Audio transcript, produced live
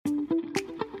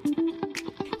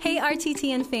Hey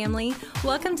RTTN family,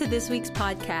 welcome to this week's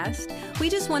podcast. We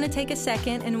just want to take a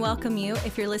second and welcome you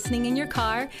if you're listening in your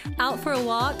car, out for a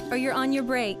walk, or you're on your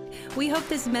break. We hope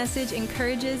this message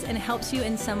encourages and helps you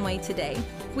in some way today.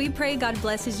 We pray God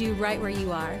blesses you right where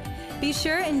you are. Be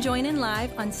sure and join in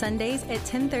live on Sundays at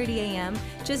 10:30 a.m.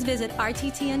 Just visit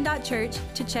rttn.church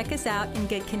to check us out and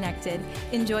get connected.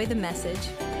 Enjoy the message.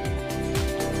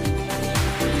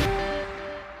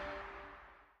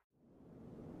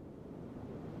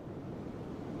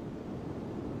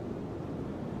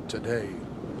 Today,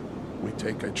 we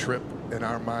take a trip in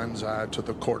our mind's eye to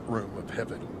the courtroom of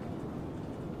heaven.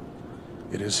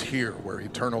 It is here where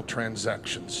eternal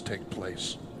transactions take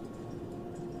place.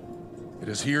 It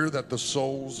is here that the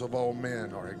souls of all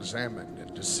men are examined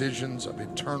and decisions of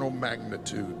eternal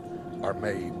magnitude are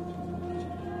made.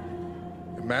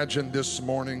 Imagine this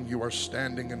morning you are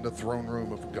standing in the throne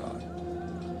room of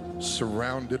God,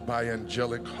 surrounded by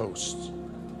angelic hosts,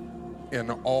 in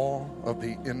awe of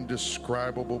the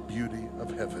indescribable beauty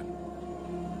of heaven.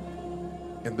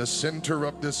 In the center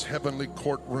of this heavenly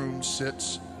courtroom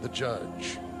sits the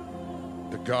judge,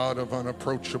 the God of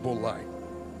unapproachable light.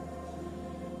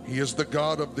 He is the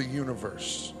God of the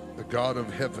universe, the God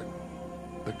of heaven,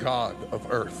 the God of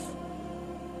earth.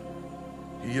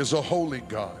 He is a holy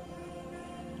God,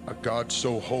 a God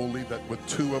so holy that with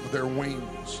two of their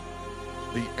wings,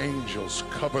 the angels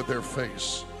cover their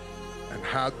face and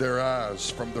hide their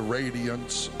eyes from the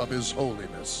radiance of his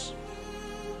holiness.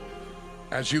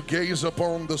 As you gaze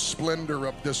upon the splendor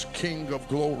of this King of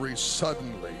glory,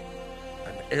 suddenly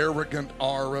an arrogant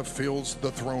aura fills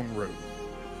the throne room.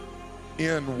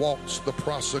 In walks the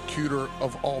prosecutor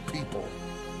of all people.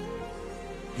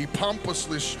 He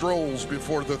pompously strolls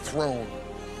before the throne,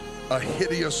 a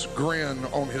hideous grin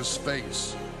on his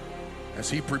face as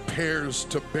he prepares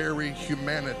to bury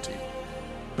humanity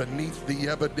beneath the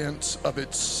evidence of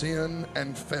its sin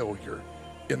and failure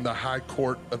in the high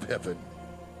court of heaven.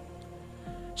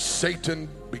 Satan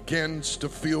begins to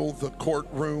fill the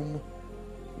courtroom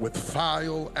with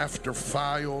file after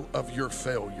file of your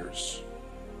failures,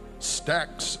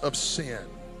 stacks of sin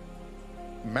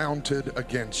mounted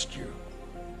against you.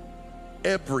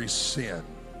 Every sin,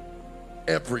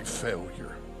 every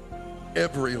failure,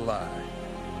 every lie,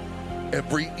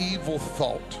 every evil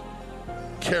thought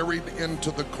carried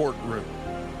into the courtroom,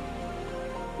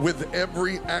 with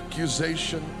every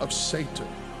accusation of Satan,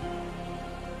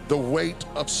 the weight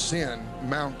of sin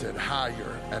mounted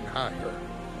higher and higher.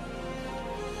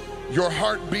 Your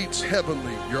heart beats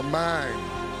heavily, your mind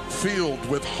filled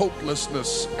with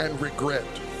hopelessness and regret.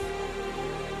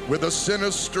 With a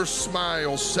sinister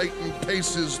smile, Satan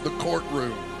paces the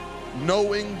courtroom,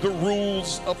 knowing the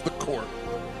rules of the court.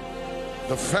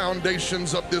 The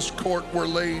foundations of this court were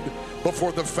laid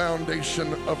before the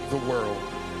foundation of the world.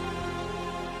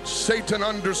 Satan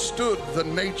understood the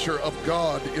nature of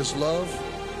God is love,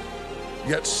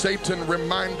 yet Satan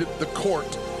reminded the court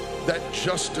that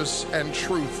justice and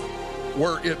truth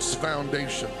were its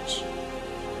foundations.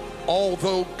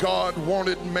 Although God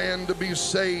wanted man to be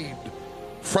saved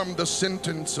from the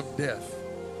sentence of death,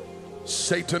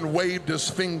 Satan waved his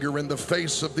finger in the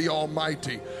face of the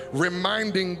Almighty,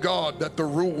 reminding God that the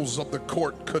rules of the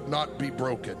court could not be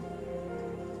broken.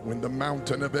 When the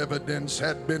mountain of evidence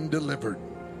had been delivered,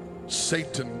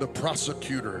 Satan, the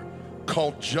prosecutor,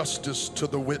 called justice to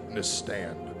the witness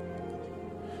stand.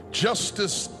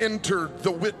 Justice entered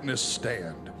the witness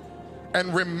stand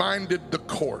and reminded the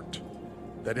court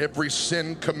that every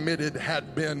sin committed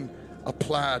had been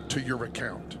applied to your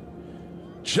account.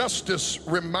 Justice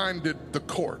reminded the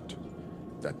court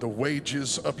that the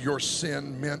wages of your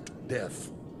sin meant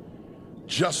death.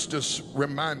 Justice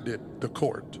reminded the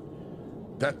court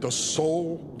that the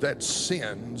soul that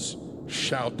sins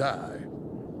shall die.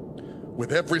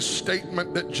 With every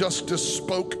statement that justice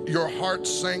spoke, your heart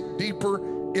sank deeper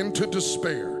into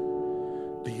despair.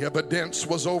 The evidence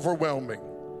was overwhelming.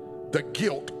 The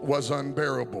guilt was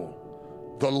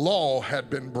unbearable. The law had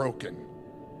been broken,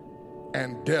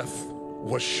 and death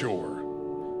was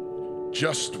sure.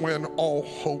 Just when all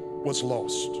hope was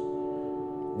lost,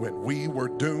 when we were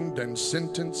doomed and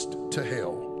sentenced to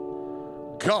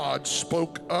hell, God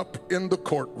spoke up in the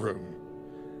courtroom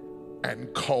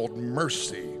and called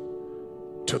mercy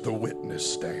to the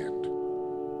witness stand.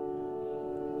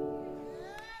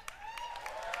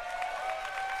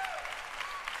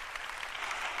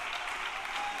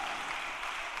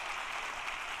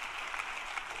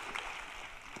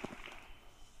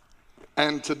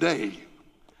 And today,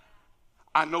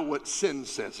 I know what sin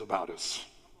says about us.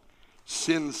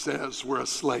 Sin says we're a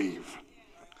slave.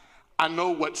 I know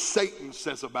what Satan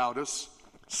says about us.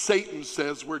 Satan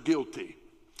says we're guilty.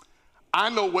 I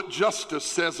know what justice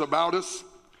says about us.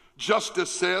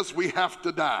 Justice says we have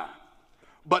to die.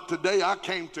 But today I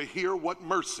came to hear what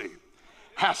mercy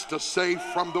has to say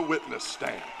from the witness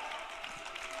stand.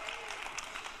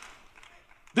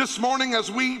 This morning,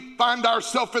 as we find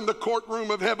ourselves in the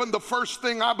courtroom of heaven, the first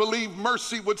thing I believe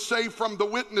mercy would say from the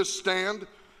witness stand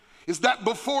is that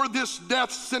before this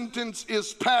death sentence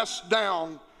is passed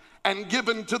down and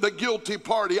given to the guilty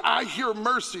party, I hear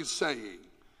mercy saying,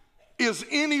 is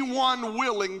anyone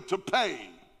willing to pay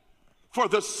for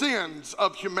the sins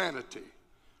of humanity?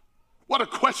 What a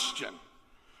question.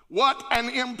 What an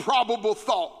improbable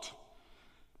thought.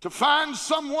 To find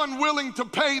someone willing to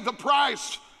pay the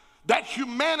price that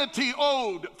humanity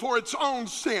owed for its own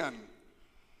sin.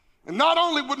 And not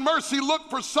only would mercy look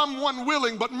for someone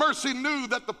willing, but mercy knew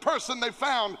that the person they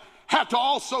found had to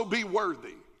also be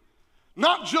worthy.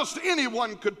 Not just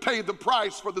anyone could pay the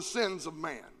price for the sins of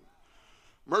man.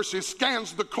 Mercy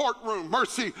scans the courtroom.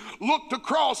 Mercy looked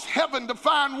across heaven to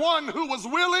find one who was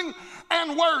willing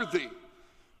and worthy.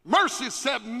 Mercy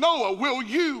said, Noah, will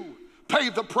you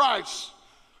pay the price?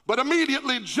 But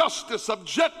immediately justice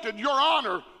objected, Your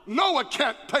Honor, Noah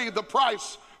can't pay the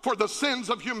price for the sins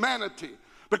of humanity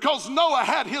because Noah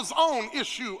had his own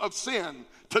issue of sin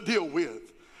to deal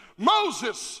with.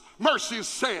 Moses, mercy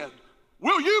said,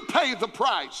 will you pay the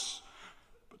price?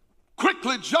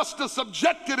 Quickly, justice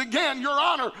objected again, Your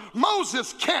Honor,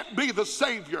 Moses can't be the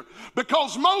Savior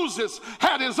because Moses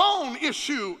had his own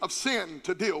issue of sin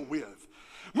to deal with.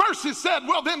 Mercy said,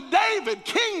 well then David,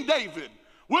 King David,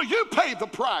 will you pay the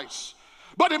price?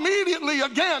 But immediately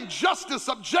again, justice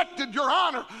objected, Your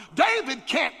Honor, David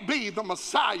can't be the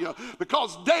Messiah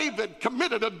because David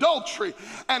committed adultery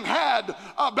and had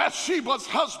Bathsheba's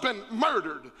husband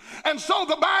murdered. And so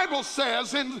the Bible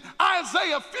says in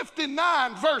Isaiah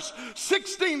 59, verse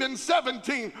 16 and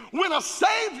 17, when a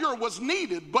Savior was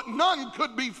needed, but none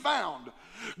could be found,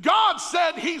 God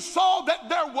said he saw that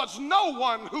there was no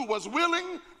one who was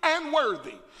willing and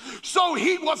worthy. So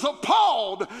he was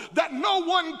appalled that no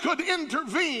one could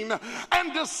intervene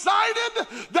and decided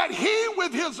that he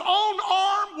with his own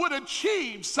arm would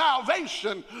achieve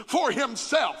salvation for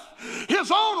himself.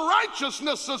 His own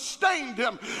righteousness sustained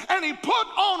him, and he put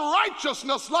on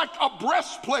righteousness like a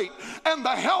breastplate and the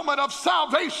helmet of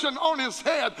salvation on his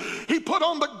head. He put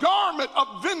on the garment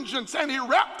of vengeance, and he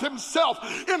wrapped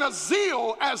himself in a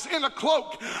zeal as in a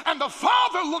cloak. And the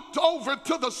Father looked over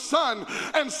to the Son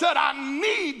and said, I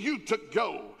need you to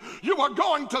go. You are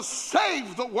going to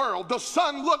save the world. The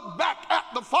Son looked back at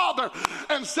the Father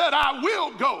and said, I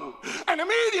will go. And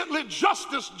immediately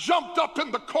justice jumped up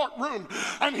in the courtroom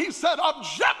and he said,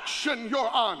 objection, Your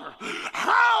Honor.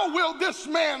 How will this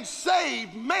man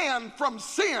save man from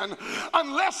sin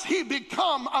unless he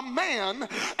become a man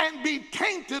and be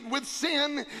tainted with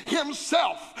sin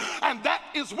himself? And that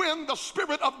is when the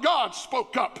Spirit of God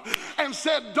spoke up and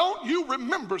said, don't you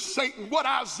remember, Satan, what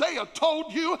Isaiah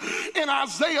told you in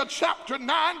Isaiah chapter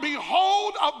 9?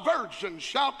 Behold, a virgin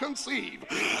shall conceive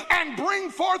and bring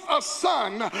forth a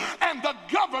son, and the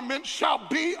government shall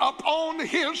be upon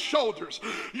his shoulders.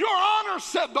 Your Honor,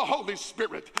 said the Holy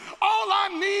Spirit, all I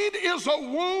need is a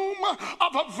womb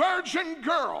of a virgin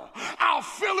girl. I'll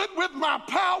fill it with my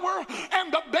power,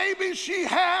 and the baby she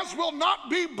has will not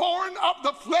be born of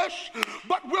the flesh,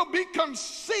 but will be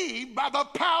conceived by the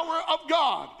power of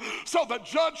God. So the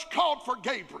judge called for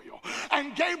Gabriel,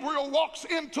 and Gabriel walks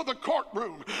into the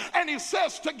courtroom, and he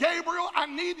says to Gabriel, I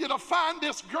need you to find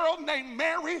this girl named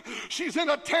Mary. She's in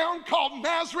a town called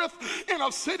Nazareth in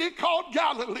a city called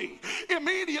Galilee.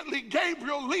 Immediately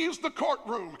Gabriel leaves the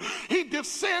courtroom. He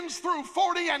descends through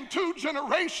 42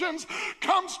 generations,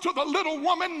 comes to the little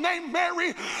woman named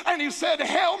Mary, and he said,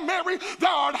 Hail Mary,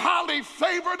 thou art highly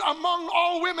favored among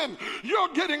all women.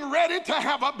 You're getting ready to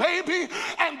have a baby,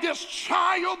 and this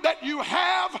child that you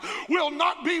have will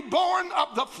not be born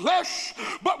of the flesh,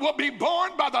 but will be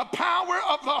born by the power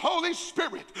of the Holy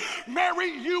Spirit.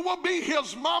 Mary, you will be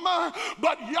his mama,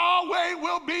 but Yahweh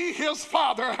will be his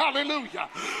father. Hallelujah.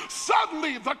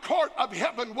 Suddenly the court of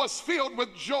heaven was filled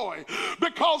with joy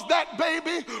because that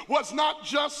baby was not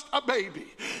just a baby.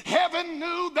 Heaven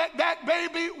knew that that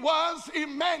baby was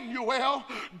Emmanuel,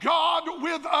 God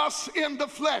with us in the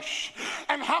flesh.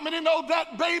 And how many know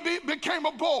that baby became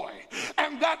a boy,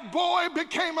 and that boy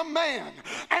became a man?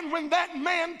 And when that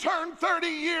man turned 30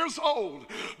 years old,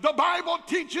 The Bible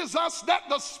teaches us that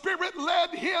the Spirit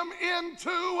led him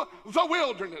into the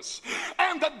wilderness.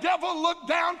 And the devil looked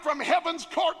down from heaven's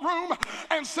courtroom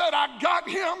and said, I got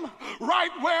him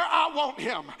right where I want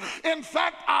him. In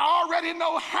fact, I already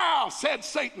know how, said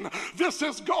Satan, this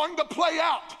is going to play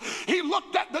out. He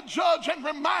looked at the judge and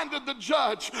reminded the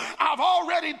judge, I've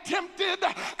already tempted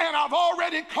and I've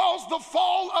already caused the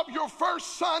fall of your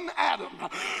first son, Adam.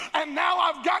 And now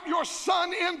I've got your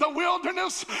son in the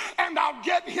wilderness, and I'll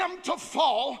get him to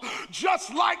fall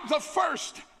just like the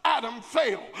first Adam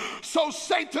failed. So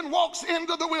Satan walks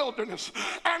into the wilderness,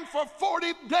 and for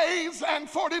 40 days and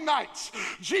 40 nights,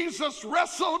 Jesus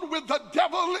wrestled with the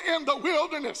devil in the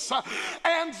wilderness,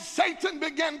 and Satan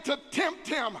began to tempt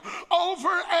him over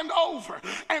and over.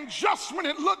 And just when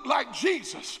it looked like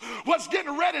Jesus was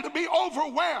getting ready to be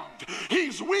overwhelmed,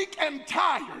 he's weak and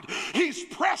tired, he's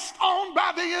pressed on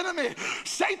by the enemy,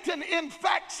 Satan in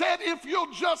fact said, if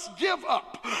you'll just give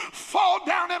up, fall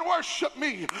down and worship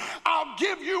me, I'll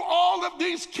give you all of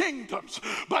these kingdoms.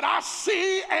 But I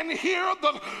see and hear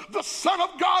the Son of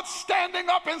God standing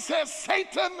up and says,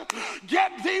 Satan,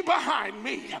 get thee behind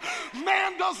me.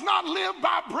 Man does not live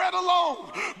by bread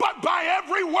alone, but by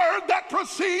every word that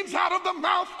proceeds out of the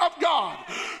mouth of God.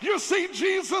 You see,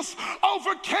 Jesus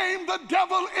overcame the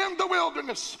devil in the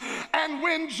wilderness. And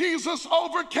when Jesus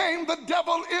overcame the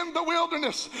devil in the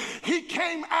wilderness, he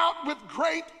came out with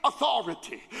great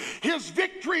authority. His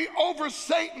victory over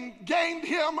Satan gained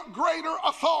him greater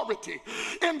authority.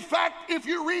 In fact, if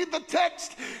you read the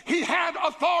text, he had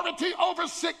authority over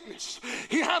sickness.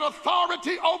 He had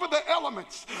authority over the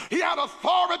elements. He had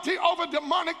authority over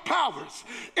demonic powers.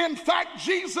 In fact,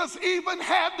 Jesus even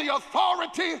had the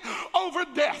authority over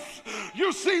death.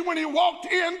 You see, when he walked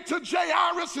into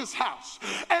Jairus' house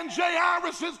and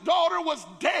Jairus' daughter was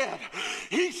dead,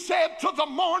 he said to the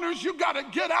mourners, you got to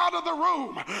get out of the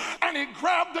room. And he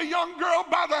grabbed the young girl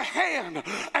by the hand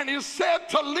and he said,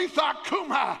 Talitha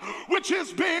Kuma, which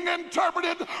is being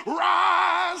interpreted,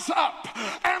 rise up.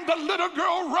 And the little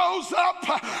girl rose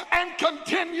up and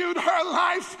continued her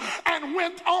life and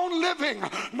went on living.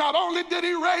 Not only did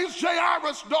he raise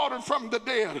Jairus' daughter from the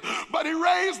dead, but he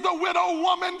raised the widow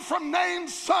woman from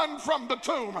Nain's son from the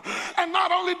tomb. And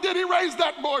not only did he raise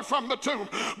that boy from the tomb,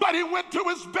 but he went to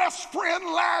his best friend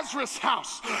Lazarus'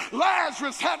 house.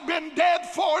 Lazarus had been dead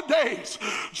 4 days.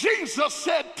 Jesus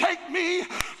said, take me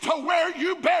to where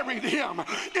you buried him.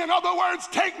 In other words,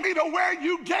 take me to where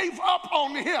you gave up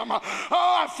on him. Oh,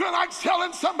 I feel like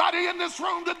telling somebody in this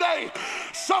room today,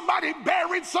 somebody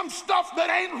buried some stuff that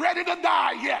ain't ready to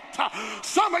die yet.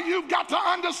 Some of you got to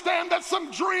understand that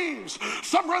some dreams,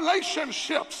 some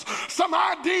relationships, some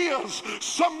ideas,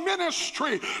 some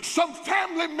ministry, some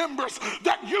family members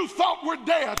that you thought were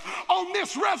dead, on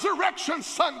this Resurrection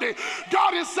Sunday,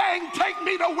 God is saying, take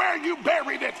me to where you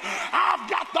buried it. I've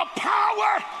got the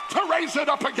power to raise it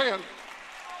up again.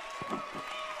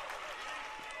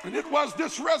 And it was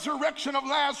this resurrection of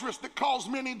Lazarus that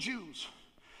caused many Jews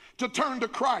to turn to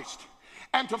Christ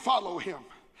and to follow him.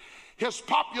 His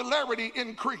popularity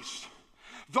increased.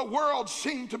 The world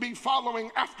seemed to be following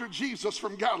after Jesus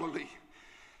from Galilee.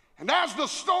 And as the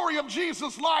story of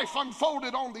Jesus' life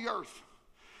unfolded on the earth,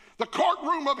 the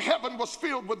courtroom of heaven was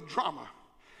filled with drama.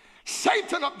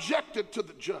 Satan objected to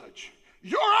the judge.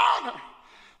 Your Honor,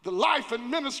 the life and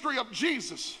ministry of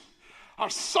Jesus are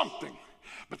something,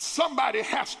 but somebody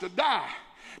has to die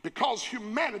because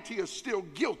humanity is still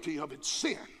guilty of its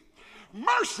sin.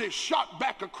 Mercy shot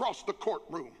back across the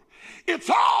courtroom. It's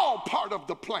all part of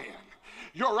the plan.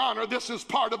 Your Honor, this is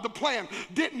part of the plan.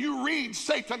 Didn't you read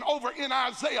Satan over in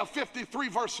Isaiah 53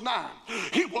 verse 9?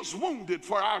 He was wounded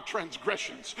for our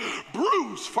transgressions,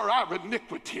 bruised for our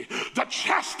iniquity. The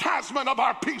chastisement of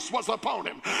our peace was upon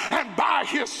him, and by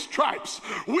his stripes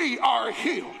we are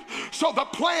healed. So the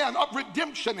plan of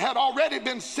redemption had already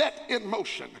been set in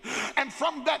motion. And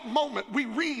from that moment we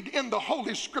read in the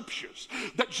Holy Scriptures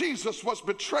that Jesus was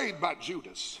betrayed by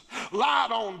Judas,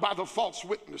 lied on by the false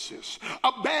witnesses,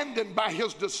 abandoned by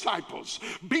his disciples,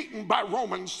 beaten by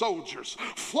Roman soldiers,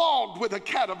 flogged with a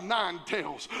cat of nine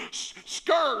tails,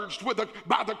 scourged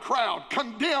by the crowd,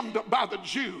 condemned by the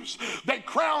Jews. They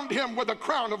crowned him with a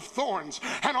crown of thorns,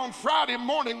 and on Friday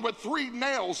morning with 3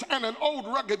 nails and an old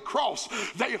rugged cross,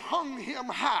 they hung him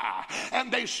high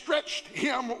and they stretched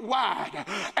him wide.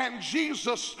 And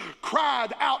Jesus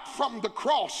cried out from the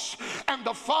cross, and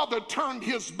the Father turned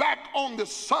his back on the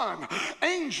Son.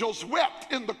 Angels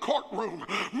wept in the courtroom.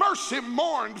 Mercy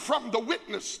mourned from the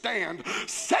witness stand.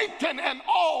 Satan and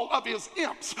all of his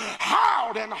imps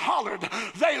howled and hollered.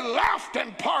 They laughed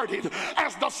and partied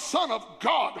as the Son of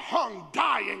God hung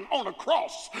dying on a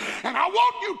cross. And I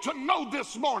want you to know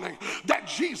this morning that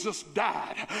Jesus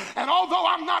died. And although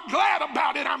I'm not glad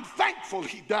about it, I'm thankful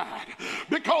he died,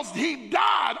 because he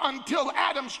died until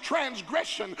Adam's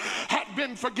transgression had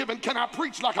been forgiven. Can I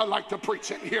preach like I like to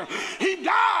preach in here? He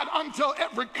died until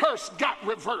every curse got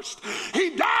reversed.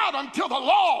 He died until the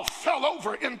law fell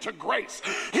over into grace.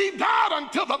 He died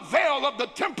until the veil of the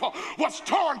temple was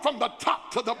torn from the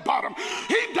top to the bottom.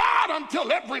 He died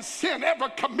until every sin ever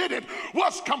committed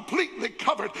was completely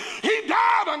covered. He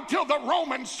died until the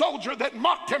Roman soldier that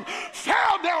mocked him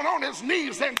fell down on his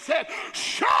knees and said,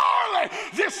 surely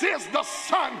this is the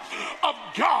Son of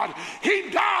God. He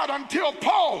died until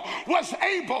Paul was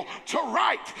able to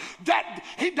write that.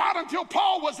 He died until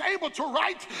Paul was able to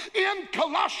write in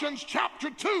Colossians chapter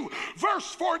 2 verse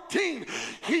 14.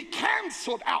 He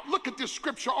canceled out, look at this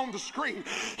scripture on the screen,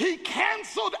 he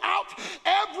canceled out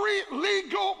every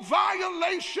legal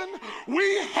violation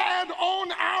we had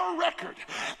on our record,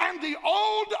 and the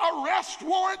old arrest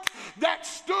warrant that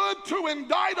stood to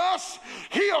indict us,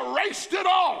 he erased it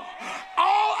all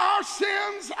our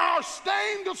sins, our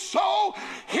stained soul,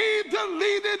 he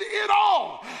deleted it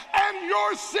all, and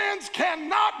your sins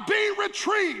cannot be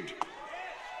retrieved.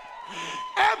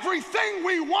 Everything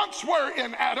we once were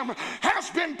in Adam has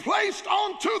been placed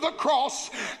onto the cross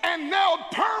and nailed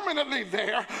permanently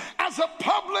there as a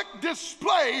public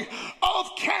display of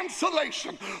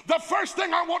cancellation. The first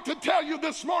thing I want to tell you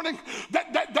this morning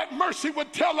that mercy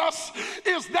would tell us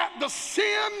is that the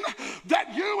sin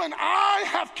that you and I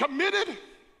have committed,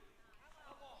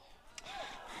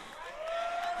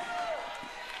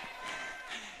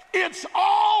 it's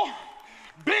all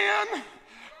been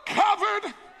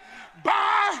covered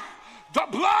by the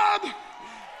blood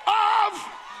of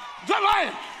the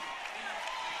Lamb.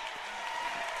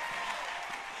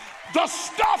 The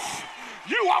stuff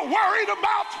you are worried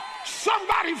about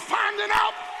somebody finding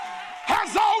out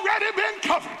has already been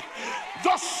covered.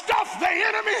 The stuff the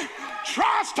enemy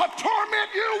tries to torment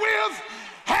you with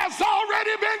has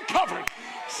already been covered.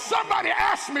 Somebody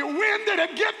asked me, when did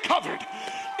it get covered?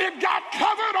 It got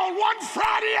covered on one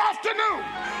Friday afternoon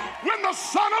when the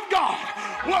Son of God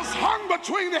was hung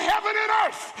between heaven and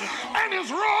earth and his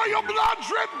royal blood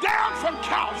dripped down from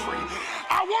Calvary.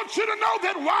 I want you to know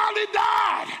that while he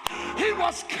died, he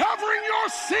was covering your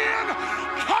sin,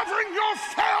 covering your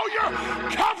failure,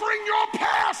 covering your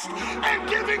past, and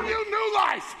giving you new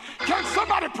life. Can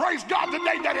somebody praise God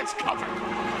today that it's covered?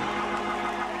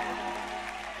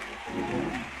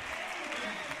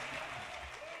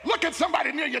 Look at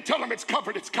somebody near you, tell them it's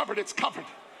covered, it's covered, it's covered.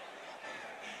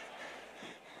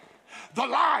 The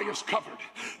lie is covered.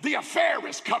 The affair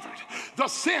is covered. The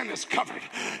sin is covered.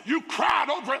 You cried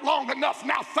over it long enough.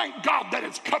 Now thank God that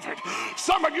it's covered.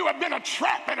 Some of you have been a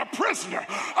trap and a prisoner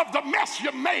of the mess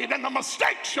you made and the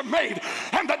mistakes you made.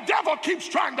 And the devil keeps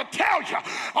trying to tell you,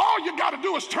 all you got to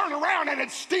do is turn around and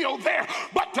it's still there.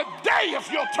 But today,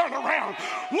 if you'll turn around,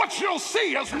 what you'll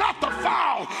see is not the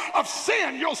foul of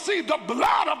sin. You'll see the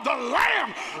blood of the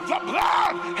Lamb. The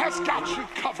blood has got you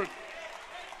covered.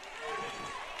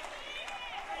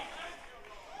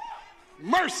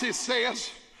 Mercy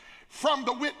says from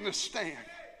the witness stand,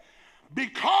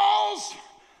 because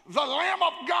the Lamb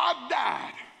of God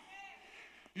died,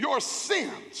 your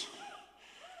sins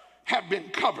have been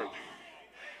covered.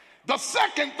 The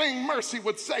second thing mercy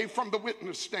would say from the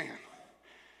witness stand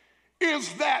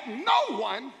is that no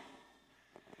one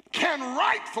can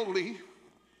rightfully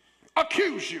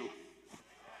accuse you.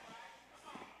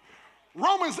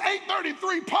 Romans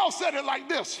 8:33, Paul said it like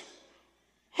this: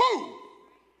 who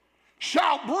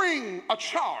shall bring a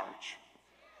charge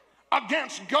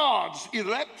against God's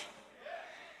elect?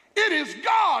 It is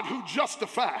God who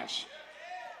justifies.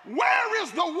 Where is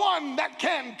the one that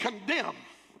can condemn?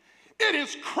 It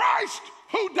is Christ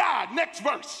who died. Next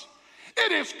verse.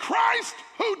 It is Christ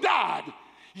who died,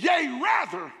 yea,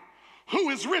 rather, who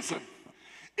is risen.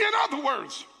 In other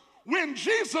words, when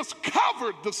Jesus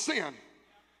covered the sin,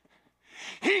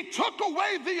 he took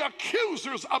away the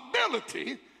accuser's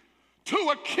ability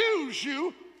to accuse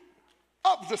you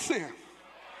of the sin.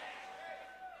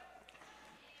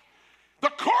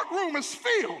 The courtroom is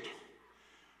filled,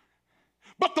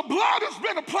 but the blood has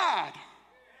been applied.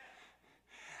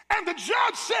 And the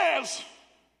judge says,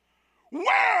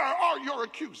 where are your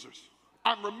accusers?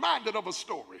 I'm reminded of a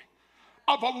story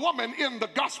of a woman in the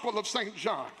Gospel of St.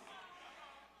 John.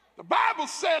 The Bible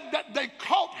said that they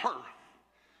caught her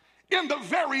in the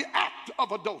very act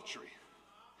of adultery.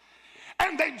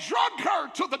 And they drug her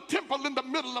to the temple in the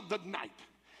middle of the night.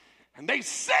 And they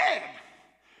said,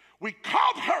 we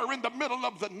caught her in the middle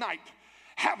of the night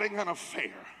having an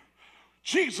affair.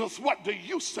 Jesus, what do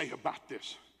you say about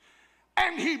this?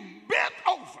 And he bent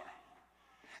over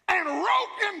and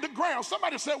wrote in the ground.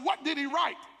 Somebody said, what did he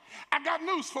write? I got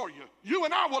news for you. You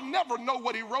and I will never know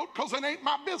what he wrote because it ain't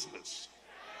my business.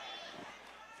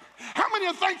 How many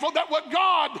are thankful that what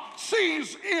God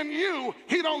sees in you,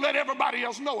 he don't let everybody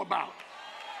else know about?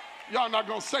 Y'all not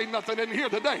going to say nothing in here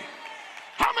today.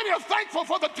 How many are thankful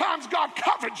for the times God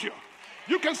covered you?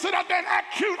 You can sit out there and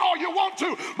act cute all you want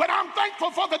to, but I'm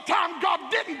thankful for the time God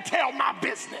didn't tell my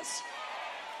business.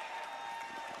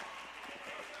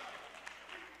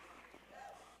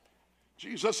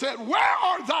 Jesus said, where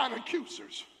are thine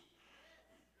accusers?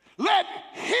 Let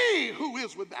he who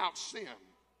is without sin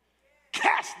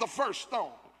cast the first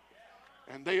stone.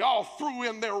 And they all threw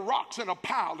in their rocks in a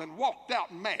pile and walked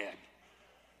out mad.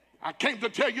 I came to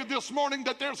tell you this morning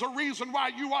that there's a reason why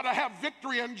you ought to have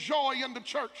victory and joy in the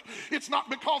church. It's not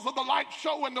because of the light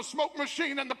show and the smoke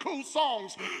machine and the cool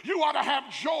songs. You ought to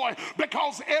have joy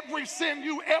because every sin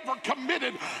you ever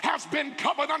committed has been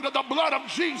covered under the blood of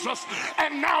Jesus.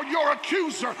 And now your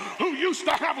accuser, who used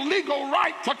to have legal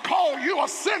right to call you a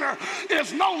sinner,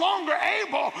 is no longer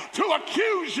able to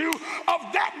accuse you of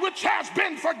that which has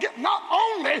been forgiven. Not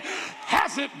only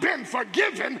has it been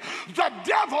forgiven, the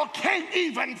devil can't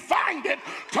even find it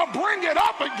to bring it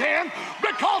up again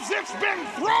because it's been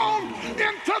thrown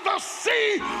into the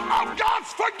sea of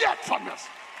God's forgetfulness.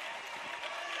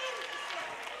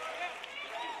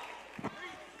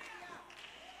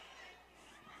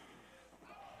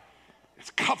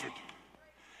 It's covered.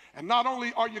 And not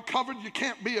only are you covered, you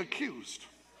can't be accused.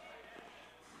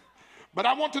 But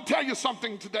I want to tell you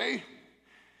something today.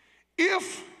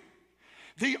 If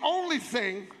the only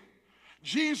thing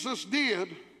Jesus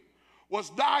did was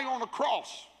die on a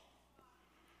cross,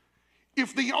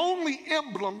 if the only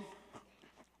emblem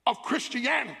of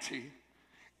Christianity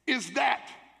is that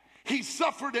he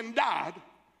suffered and died,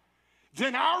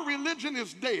 then our religion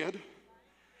is dead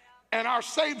and our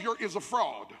Savior is a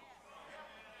fraud.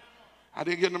 I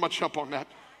didn't get much help on that.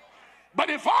 But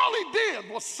if all he did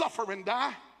was suffer and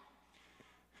die,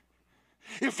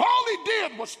 if all he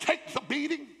did was take the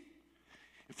beating,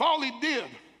 if all he did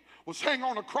was hang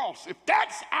on a cross, if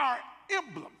that's our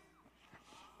emblem,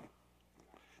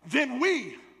 then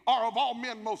we are of all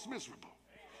men most miserable.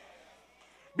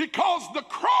 Because the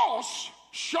cross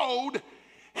showed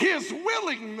his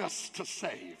willingness to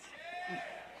save.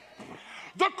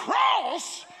 The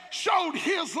cross showed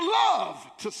his love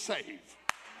to save.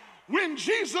 When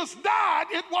Jesus died,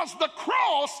 it was the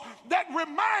cross that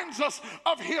reminds us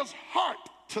of his heart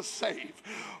to save.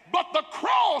 But the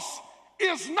cross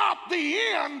is not the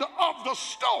end of the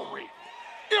story.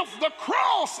 If the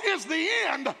cross is the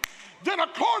end, then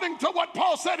according to what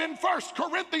Paul said in 1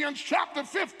 Corinthians chapter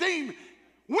 15,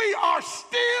 we are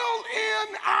still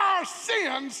in our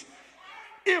sins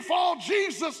if all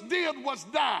Jesus did was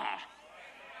die.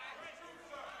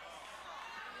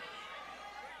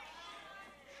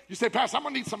 You say, Pastor, I'm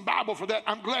going to need some Bible for that.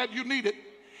 I'm glad you need it.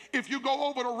 If you go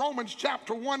over to Romans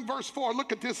chapter 1, verse 4,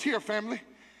 look at this here, family.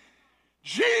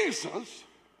 Jesus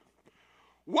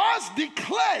was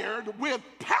declared with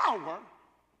power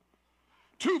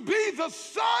to be the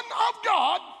Son of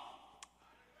God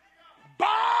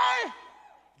by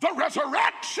the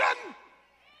resurrection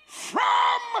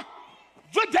from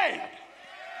the dead.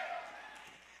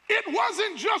 It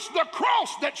wasn't just the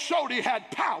cross that showed he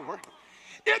had power.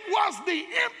 It was the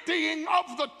emptying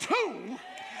of the tomb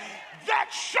that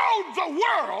showed the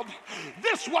world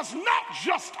this was not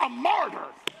just a martyr.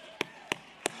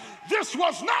 This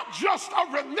was not just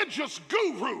a religious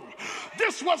guru.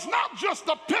 This was not just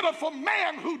a pitiful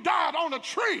man who died on a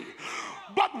tree.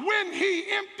 But when he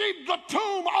emptied the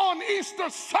tomb on Easter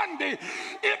Sunday,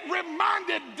 it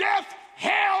reminded death,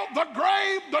 hell, the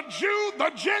grave, the Jew,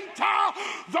 the Gentile,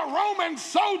 the Roman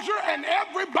soldier, and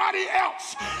everybody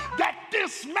else that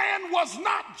this man was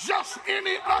not just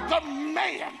any other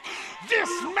man. This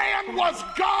man was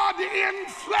God in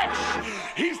flesh.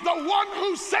 He's the one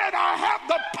who said, I have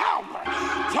the power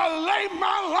to lay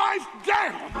my life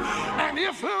down. And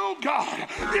if, oh God,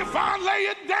 if I lay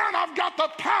it down, I've got the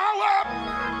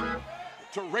power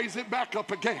to raise it back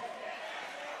up again.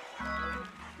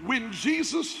 When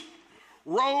Jesus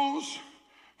rose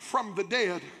from the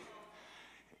dead,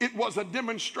 it was a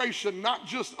demonstration not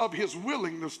just of his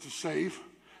willingness to save,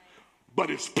 but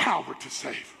his power to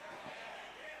save.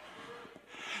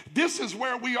 This is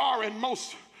where we are in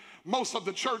most of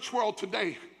the church world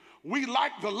today. We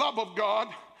like the love of God,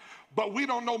 but we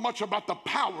don't know much about the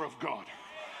power of God.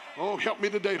 Oh, help me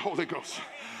today, Holy Ghost.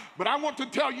 But I want to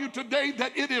tell you today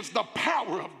that it is the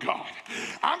power of God.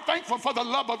 I'm thankful for the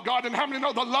love of God. And how many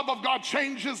know the love of God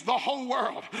changes the whole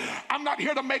world? I'm not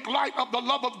here to make light of the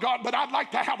love of God, but I'd like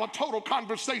to have a total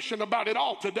conversation about it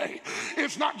all today.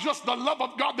 It's not just the love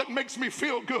of God that makes me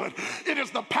feel good. It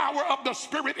is the power of the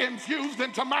Spirit infused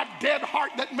into my dead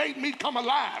heart that made me come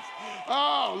alive.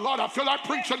 Oh, Lord, I feel like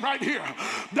preaching right here.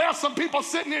 There are some people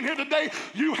sitting in here today,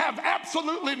 you have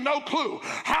absolutely no clue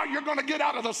how you're going to get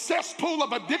out of the cesspool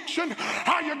of addiction,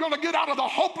 how you're going to get out of the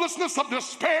hopelessness of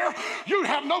despair. You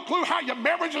have no clue how your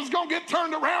marriage is going to get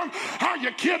turned around, how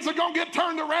your kids are going to get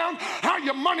turned around, how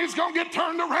your money's going to get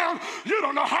turned around. You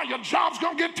don't know how your job's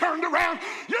going to get turned around.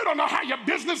 You don't know how your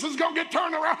business is going to get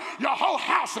turned around. Your whole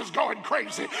house is going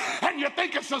crazy. And you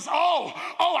think it's just,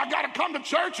 I got to come to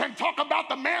church and talk about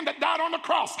the man that died on the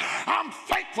cross. I'm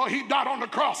thankful he died on the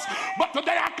cross. But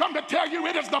today I come to tell you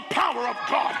it is the power of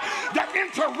God that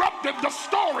interrupted the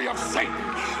story of Satan.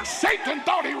 Satan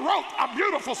thought he wrote a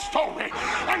beautiful story,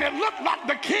 and it looked like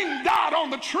the king died on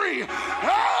the tree.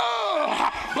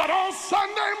 But on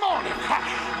Sunday morning,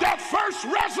 that first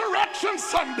resurrection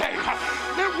Sunday,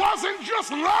 it wasn't just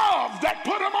love that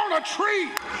put him on a tree.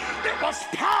 It was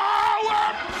power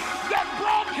that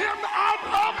brought him out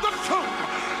of the tomb.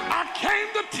 I came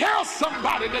to tell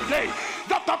somebody today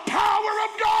that the power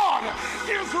of God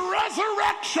is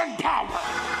resurrection power.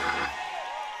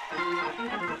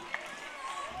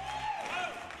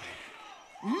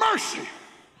 Mercy.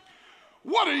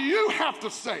 What do you have to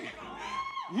say?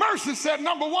 Mercy said,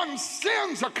 number one,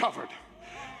 sins are covered.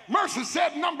 Mercy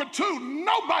said, number two,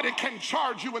 nobody can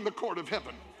charge you in the court of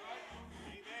heaven.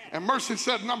 And mercy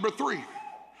said, number three,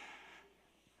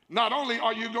 not only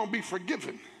are you going to be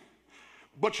forgiven,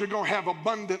 but you're going to have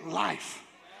abundant life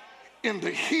in the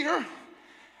here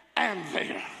and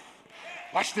there.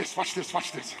 Watch this, watch this,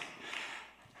 watch this.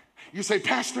 You say,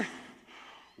 Pastor,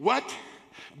 what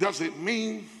does it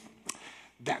mean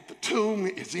that the tomb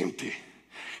is empty?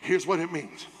 Here's what it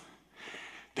means.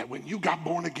 That when you got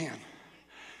born again,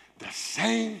 the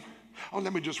same,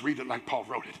 let me just read it like Paul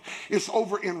wrote it. It's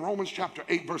over in Romans chapter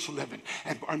 8, verse 11.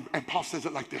 And Paul says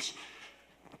it like this.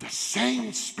 The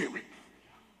same Spirit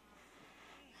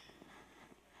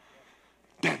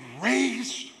that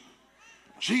raised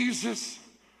Jesus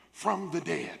from the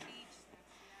dead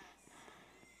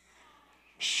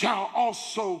shall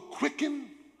also quicken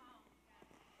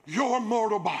your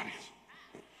mortal bodies.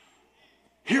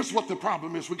 Here's what the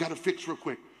problem is we got to fix real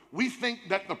quick. We think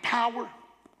that the power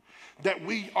that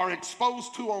we are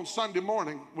exposed to on Sunday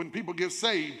morning when people get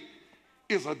saved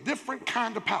is a different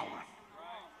kind of power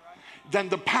than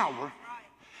the power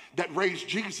that raised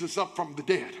Jesus up from the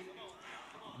dead.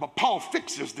 But Paul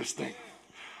fixes this thing.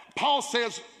 Paul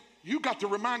says, you got to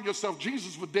remind yourself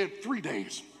Jesus was dead 3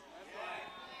 days.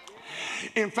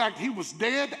 In fact, he was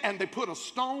dead, and they put a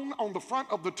stone on the front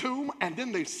of the tomb, and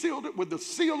then they sealed it with the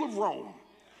seal of Rome.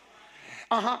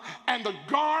 And the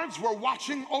guards were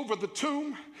watching over the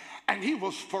tomb, and he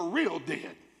was for real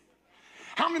dead.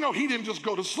 How many know he didn't just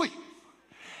go to sleep?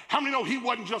 How many know he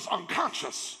wasn't just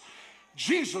unconscious?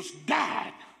 Jesus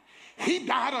died. He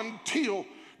died until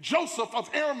Joseph of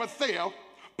Arimathea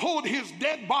pulled his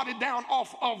dead body down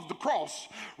off of the cross,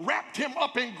 wrapped him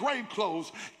up in grave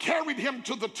clothes, carried him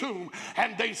to the tomb,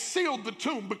 and they sealed the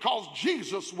tomb because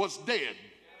Jesus was dead.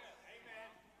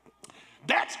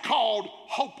 That's called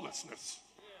hopelessness.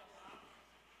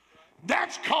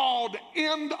 That's called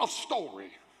end of story.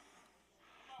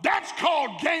 That's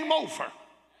called game over.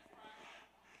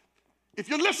 If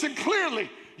you listen clearly,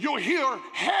 you'll hear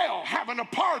hell having a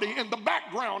party in the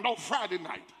background on Friday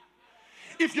night.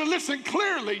 If you listen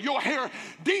clearly, you'll hear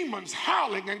demons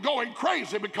howling and going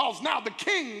crazy because now the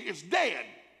king is dead.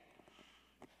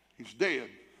 He's dead.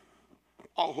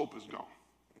 All hope is gone.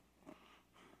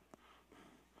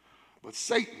 But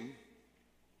Satan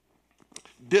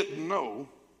didn't know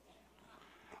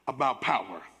about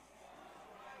power.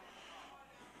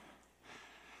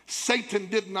 Satan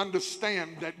didn't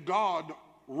understand that God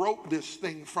wrote this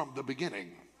thing from the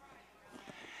beginning.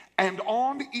 And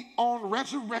on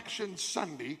Resurrection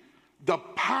Sunday, the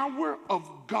power of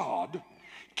God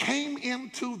came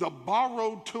into the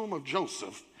borrowed tomb of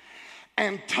Joseph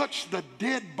and touched the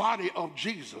dead body of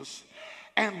Jesus.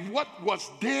 And what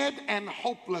was dead and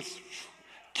hopeless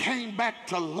came back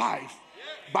to life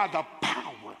by the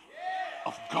power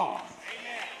of God.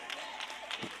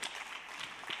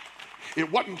 It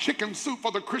wasn't chicken soup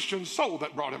for the Christian soul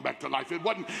that brought him back to life. It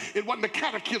wasn't the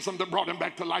catechism that brought him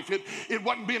back to life. It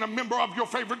wasn't being a member of your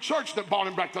favorite church that brought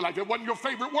him back to life. It wasn't your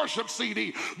favorite worship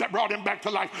CD that brought him back to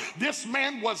life. This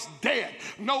man was dead.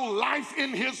 No life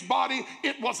in his body.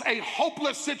 It was a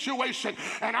hopeless situation.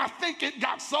 And I think it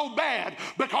got so bad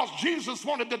because Jesus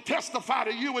wanted to testify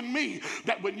to you and me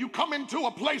that when you come into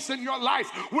a place in your life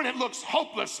when it looks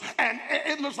hopeless and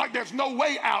it looks like there's no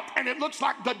way out and it looks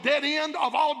like the dead end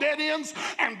of all dead ends,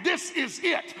 and this is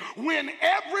it. When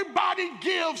everybody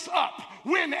gives up,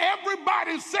 when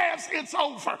everybody says it's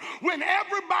over, when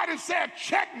everybody says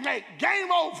checkmate,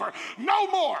 game over, no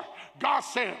more, God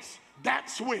says,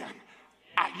 that's when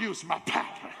I use my power.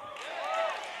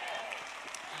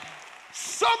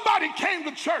 Somebody came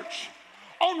to church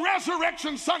on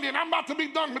Resurrection Sunday, and I'm about to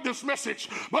be done with this message,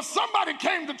 but somebody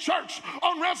came to church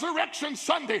on Resurrection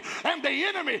Sunday, and the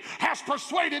enemy has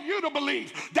persuaded you to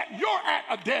believe that you're at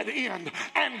a dead end,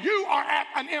 and you are at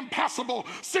an impassable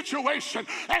situation,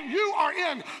 and you are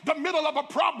in the middle of a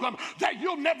problem that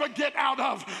you'll never get out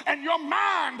of, and your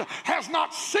mind has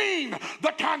not seen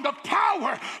the kind of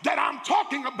power that I'm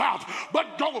talking about,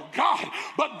 but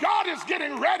God is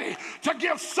getting ready to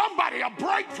give somebody a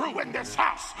breakthrough in this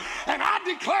house, and I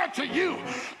declare to you,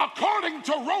 according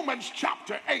to Romans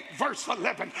chapter 8, verse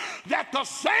 11, that the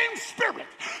same Spirit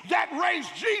that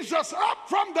raised Jesus up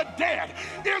from the dead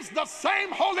is the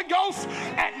same Holy Ghost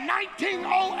at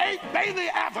 1908 Bailey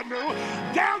Avenue,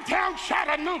 downtown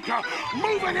Chattanooga,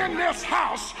 moving in this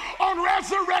house on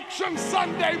Resurrection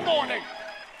Sunday morning.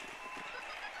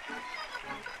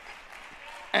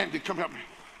 Andy, come help me.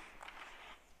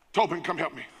 Tobin, come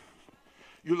help me.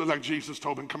 You look like Jesus,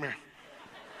 Tobin, come here.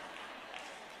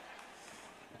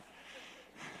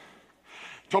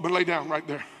 Tobin, lay down right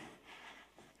there.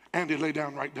 Andy, lay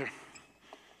down right there.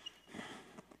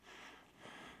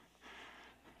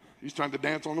 He's trying to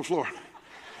dance on the floor.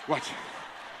 Watch.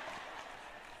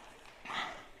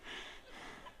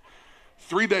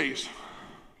 3 days,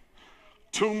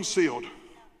 tomb sealed,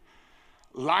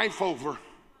 life over,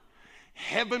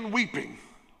 heaven weeping,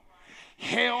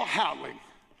 hell howling,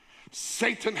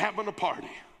 Satan having a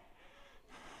party.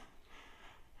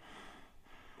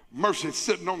 Mercy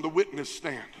sitting on the witness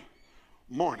stand,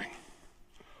 mourning.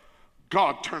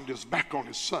 God turned his back on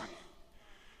his son.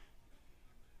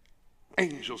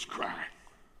 Angels crying.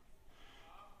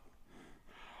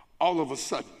 All of a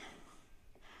sudden,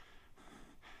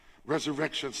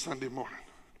 Resurrection Sunday morning,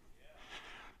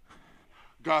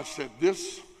 God said,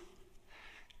 this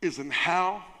isn't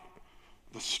how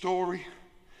the story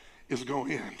is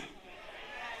going to end.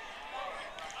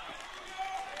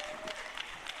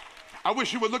 I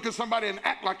wish you would look at somebody and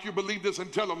act like you believe this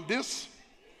and tell them this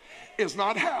is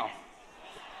not how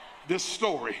this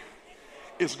story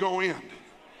is going to end.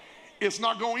 It's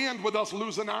not going to end with us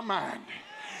losing our mind.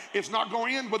 It's not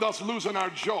going to end with us losing our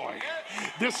joy.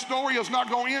 This story is not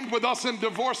going to end with us in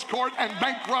divorce court and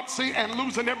bankruptcy and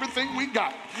losing everything we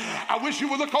got. I wish you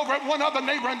would look over at one other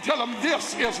neighbor and tell them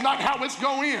this is not how it's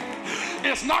going to end.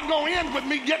 It's not going to end with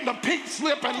me getting a pink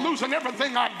slip and losing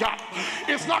everything I got.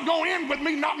 It's not going to end with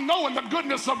me not knowing the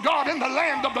goodness of God in the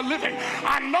land of the living.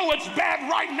 I know it's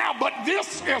bad right now, but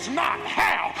this is not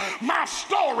how my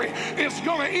story is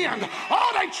going to end.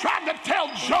 Oh, they tried to tell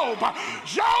Job,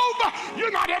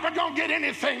 you're not ever going to get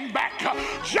anything back.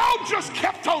 Job just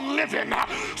kept on living.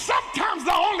 Sometimes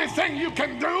the only thing you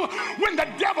can do when the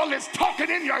devil is talking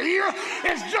in your ear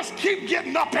is just keep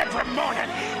getting up every morning.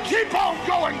 Keep on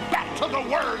going back to the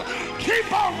word.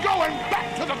 Keep on going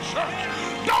back to the church.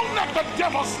 Don't let the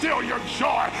devil steal your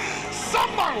joy.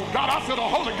 Someone, oh God, I feel the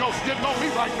Holy Ghost getting on me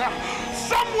right now.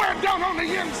 Somewhere down on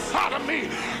the inside of me,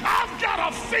 I've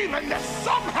got a feeling that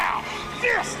somehow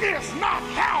this is not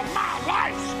how my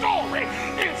life story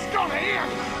is going to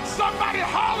end. Somebody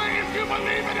holler if you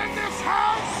believe it in this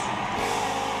house.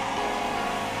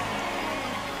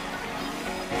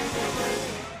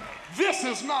 This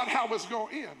is not how it's going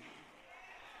to end.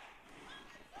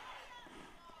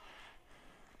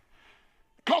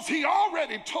 Because he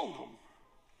already told them,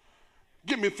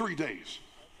 give me 3 days.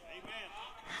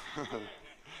 Amen.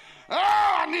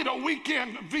 I need a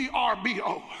weekend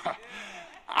VRBO.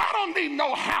 I don't need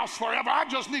no house forever. I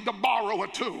just need to borrow a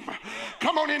tomb.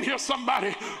 Come on in here,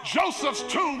 somebody. Joseph's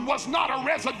tomb was not a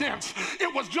residence.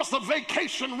 It was just a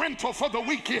vacation rental for the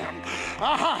weekend.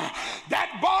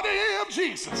 That body of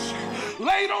Jesus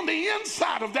laid on the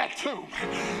inside of that tomb.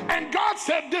 And God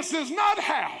said, this is not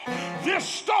how this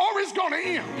story's going to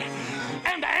end.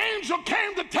 And And the angel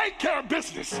came to take care of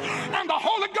business. And the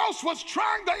Holy Ghost was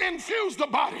trying to infuse the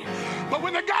body. But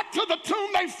when they got to the tomb,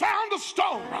 they found a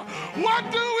stone.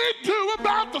 What do we do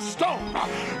about the stone?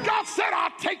 God said,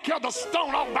 I'll take care of the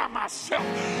stone all by myself.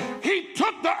 He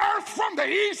took the earth from the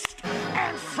east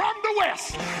and from the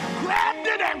west, grabbed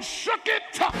it and shook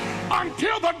it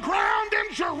until the ground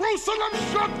in Jerusalem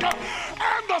shook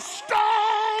and the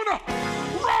stone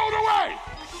rolled away.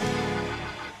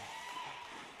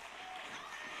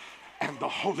 And the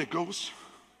Holy Ghost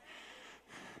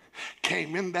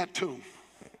came in that tomb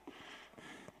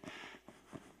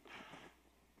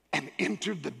and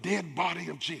entered the dead body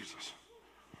of Jesus.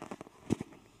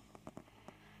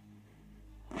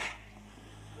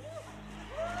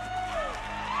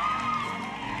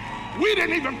 We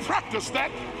didn't even practice that,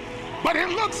 but it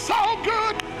looks so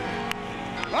good.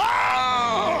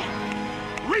 Oh,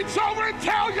 reach over and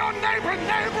tell your neighbor,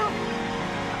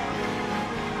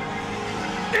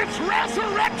 it's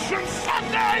Resurrection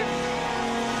Sunday.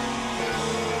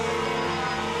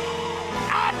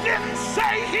 I didn't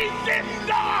say he didn't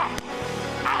die.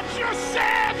 I just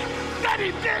said that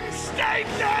he didn't stay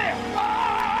dead.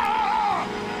 Oh,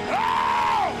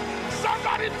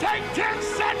 somebody take 10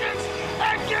 seconds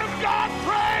and give God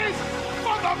praise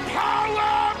for the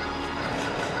power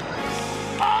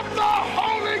of the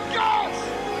Holy Ghost.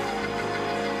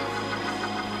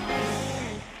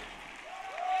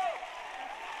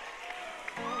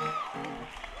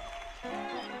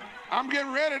 I'm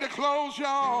getting ready to close,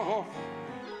 y'all.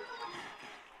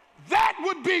 That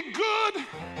would be good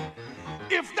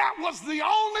if that was the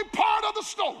only part of the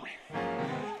story.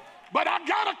 But I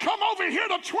gotta come over here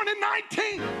to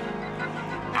 2019.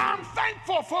 I'm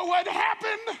thankful for what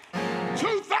happened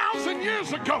 2,000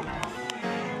 years ago.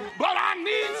 But I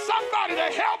need somebody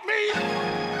to help me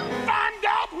find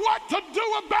out what to do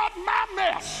about my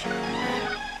mess.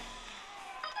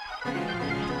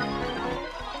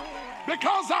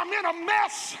 Because I'm in a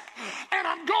mess and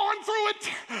I'm going through it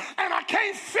and I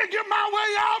can't figure my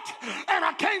way out and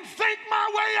I can't think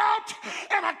my way out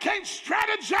and I can't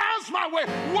strategize my way.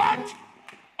 What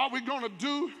are we going to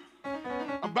do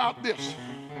about this?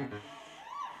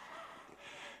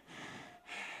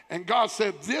 And God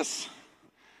said, this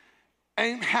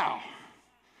ain't how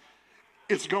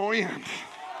it's going to end.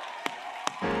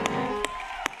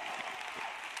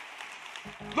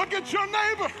 Look at your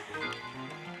neighbor.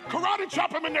 Karate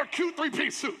chop him in their cute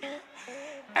 3-piece suit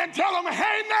and tell him,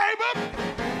 hey neighbor,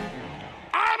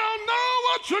 I don't know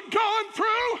what you're going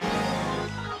through,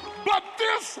 but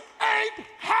this ain't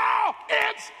how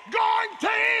it's going to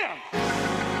end.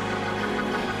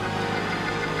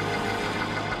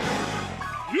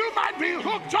 You might be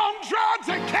hooked on drugs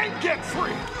and can't get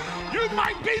free. You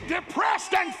might be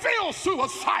depressed and feel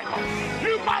suicidal.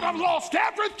 You might have lost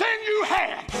everything you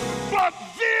had, but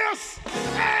this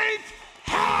ain't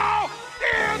how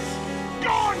it's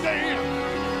going to end.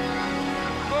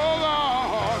 Oh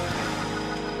Lord,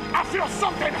 I feel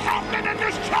something happening in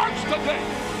this church today.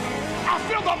 I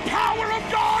feel the power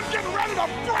of God getting ready to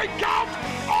break out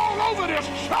all over this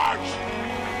church.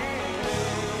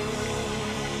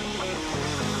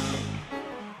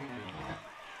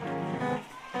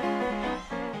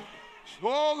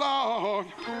 Oh Lord.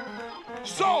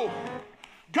 So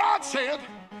God said,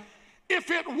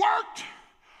 if it worked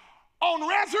on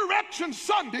Resurrection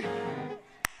Sunday,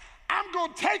 I'm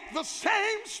going to take the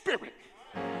same spirit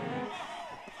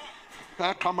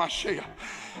that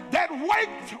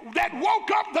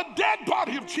woke up the dead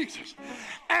body of Jesus,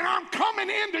 and I'm coming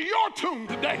into your tomb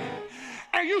today.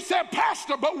 And you said,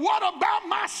 Pastor, but what about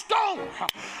my stone?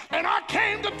 And I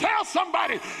came to tell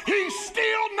somebody, he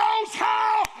still knows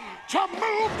how to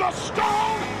move the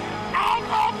stone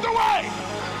out of the way.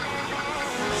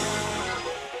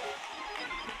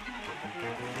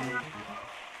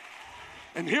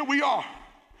 And here we are,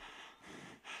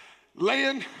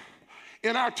 laying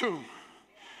in our tomb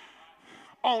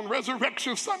on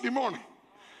Resurrection Sunday morning.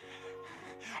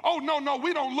 Oh, no,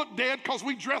 we don't look dead because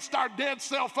we dressed our dead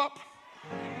self up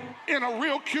in a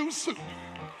real cute suit.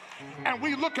 And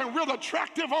we looking real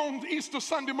attractive on Easter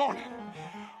Sunday morning.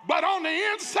 But on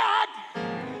the inside,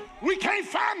 we can't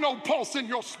find no pulse in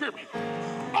your spirit.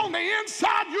 On the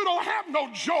inside, you don't have no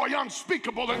joy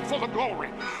unspeakable and full of glory.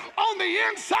 On the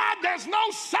inside, there's no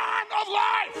sign of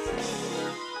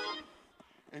life.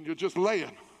 And you're just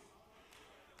laying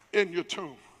in your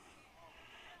tomb.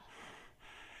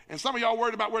 And some of y'all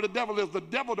worried about where the devil is. The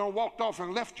devil done walked off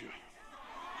and left you.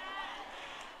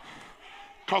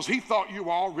 Because he thought you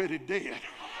were already dead.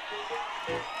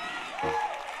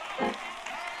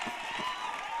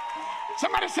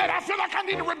 Somebody said, I feel like I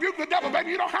need to rebuke the devil. Baby,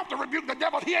 you don't have to rebuke the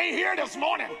devil. He ain't here this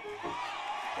morning.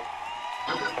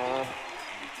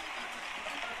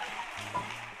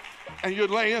 And you're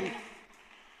laying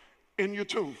in your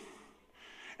tomb.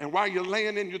 And while you're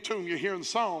laying in your tomb, you're hearing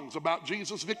songs about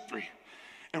Jesus' victory.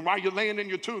 And while you're laying in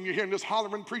your tomb, you're hearing this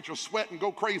hollering preacher sweat and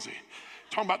go crazy,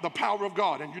 talking about the power of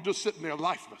God, and you're just sitting there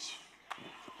lifeless.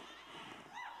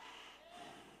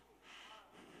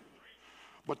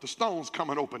 But the stone's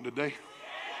coming open today.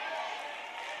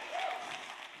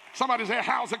 Somebody say,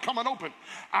 how's it coming open?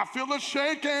 I feel a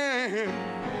shaking.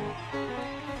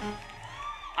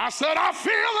 I said, I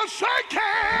feel a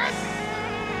shaking.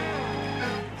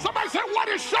 Somebody said, what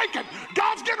is shaking?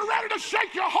 God's getting ready to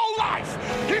shake your whole life.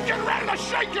 He's getting ready to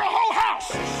shake your whole house.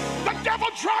 The devil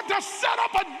tried to set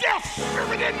up a death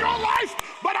spirit in your life,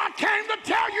 but I came to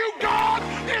tell you God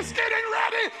is getting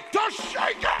ready to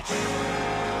shake it.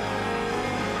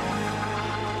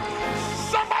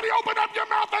 Somebody open up your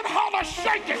mouth and holler,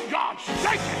 shake it, God,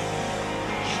 shake it.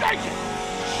 Shake it.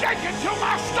 Shake it till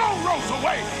my stone rolls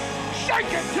away. Shake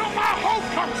it till my hope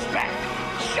comes back.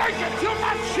 Shake it till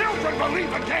my children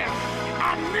believe again.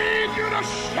 I need you to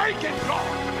shake it, God.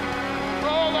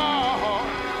 Oh,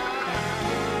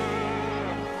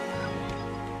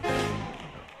 Lord.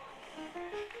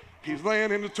 He's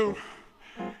laying in the tomb.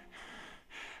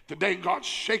 Today, God's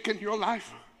shaking your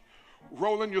life,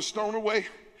 rolling your stone away.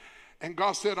 And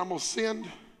God said, I'm going to send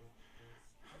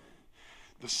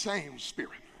the same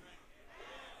Spirit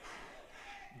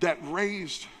that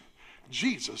raised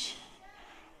Jesus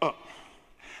up.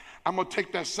 I'm going to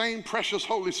take that same precious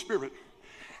Holy Spirit.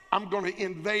 I'm going to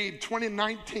invade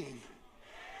 2019.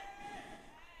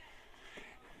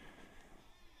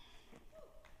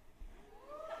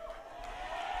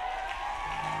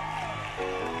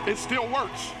 It still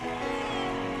works.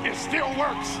 It still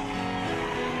works.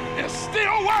 It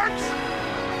still works.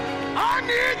 I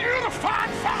need you to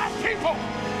find 5 people,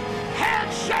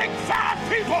 handshake 5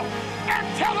 people, and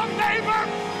tell a neighbor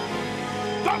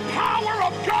the power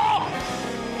of God.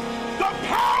 The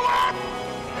power.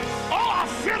 Oh, I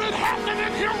feel it happening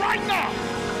in here right now.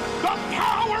 The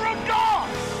power of God.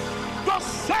 The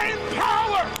same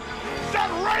power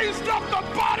that raised up the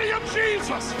body of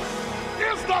Jesus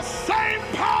is the same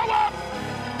power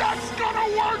that's going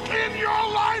to work in your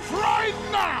life right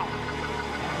now.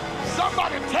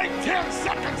 Somebody take 10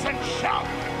 seconds and shout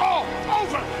all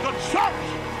over the church.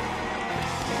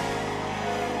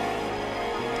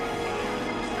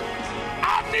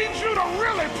 I need you to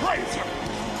really praise him.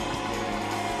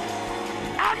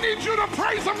 I need you to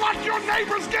praise him like your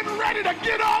neighbor's getting ready to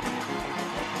get up.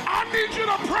 I need you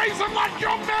to praise him like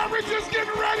your marriage is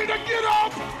getting ready to get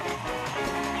up.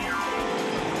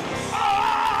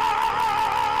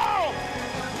 Oh!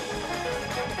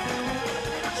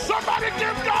 Somebody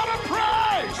give God a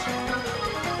praise.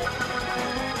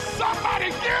 Somebody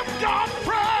give God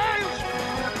praise.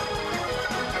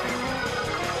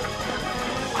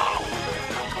 Oh!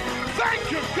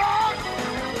 Thank you, God.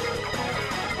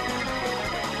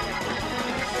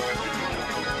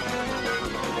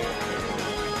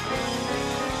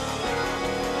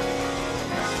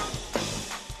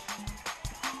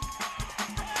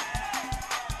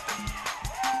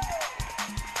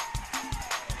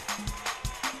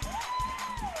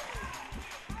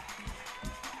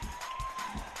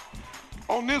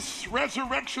 On this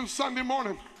Resurrection Sunday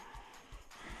morning,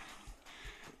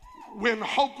 when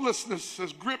hopelessness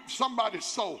has gripped somebody's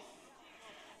soul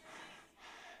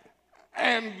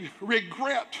and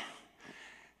regret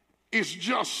is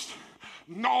just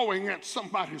gnawing at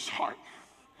somebody's heart,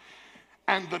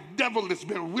 and the devil has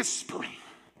been whispering,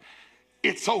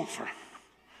 it's over.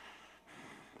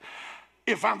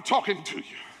 If I'm talking to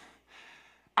you,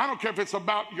 I don't care if it's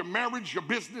about your marriage, your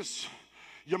business,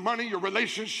 your money, your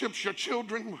relationships, your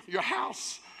children, your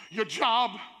house, your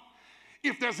job.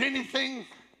 If there's anything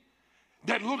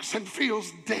that looks and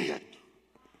feels dead,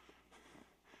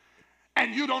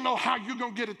 and you don't know how you're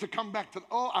going to get it to come back to,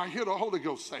 oh, I hear the Holy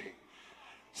Ghost saying,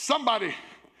 somebody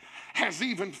has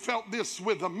even felt this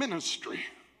with a ministry,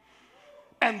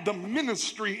 and the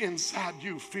ministry inside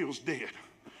you feels dead.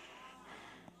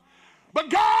 But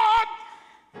God,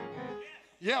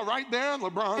 yeah, right there,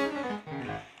 LeBron,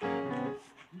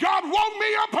 God woke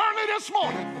me up early this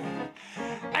morning,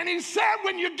 and he said,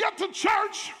 when you get to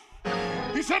church,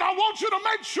 he said, I want you to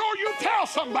make sure you tell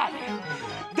somebody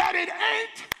that it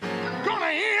ain't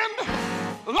gonna end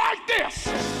like this.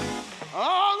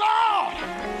 Oh, Lord,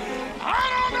 I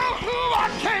don't know who I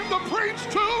came to preach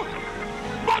to,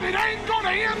 but it ain't gonna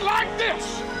end like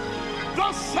this.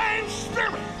 The same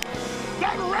Spirit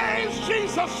that raised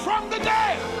Jesus from the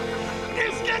dead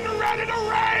is getting ready to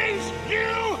raise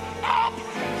you up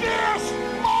this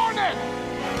morning.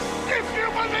 If you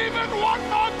believe it one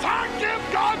more time, give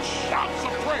God shouts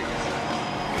of praise.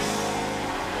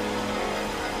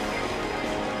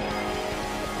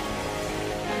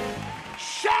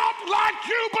 Shout like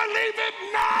you believe it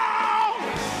now.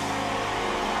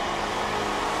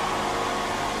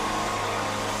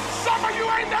 Some of you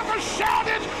ain't never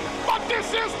shouted, but this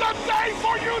is the day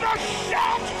for you to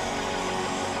shout.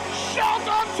 Shout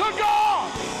unto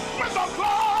God with a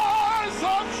voice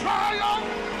of triumph.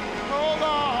 Oh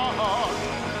Lord.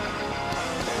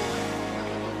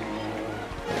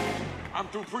 I'm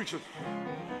through preaching.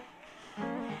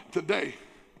 Today,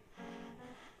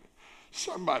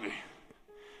 somebody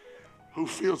who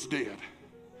feels dead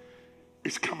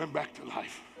is coming back to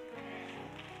life.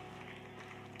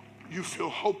 You feel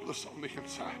hopeless on the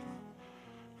inside.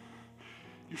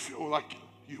 You feel like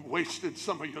you wasted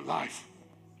some of your life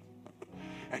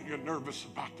and you're nervous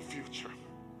about the future.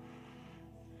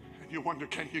 And you wonder,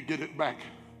 can you get it back?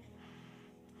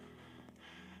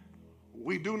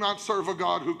 We do not serve a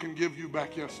God who can give you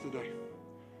back yesterday.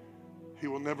 He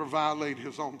will never violate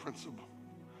his own principle.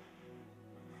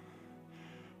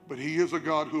 But he is a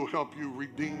God who will help you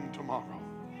redeem tomorrow.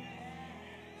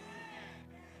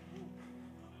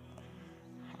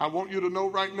 I want you to know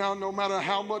right now, no matter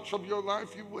how much of your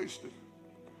life you wasted,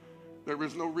 there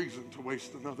is no reason to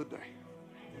waste another day.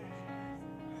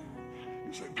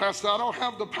 You say, Pastor, I don't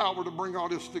have the power to bring all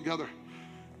this together.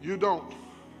 You don't.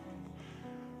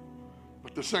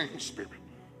 But the same Spirit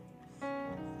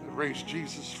that raised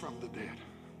Jesus from the dead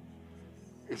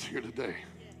is here today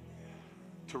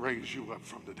to raise you up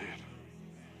from the dead.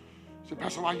 You say,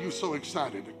 Pastor, why are you so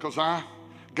excited? Because I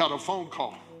got a phone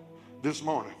call this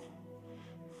morning.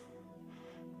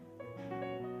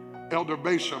 Elder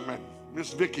Basham and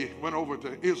Miss Vicky went over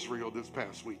to Israel this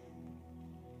past week.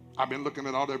 I've been looking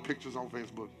at all their pictures on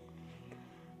Facebook.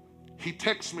 He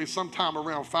texted me sometime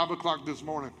around 5 o'clock this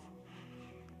morning.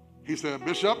 He said,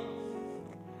 Bishop,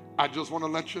 I just want to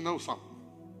let you know something.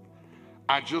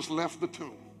 I just left the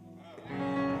tomb.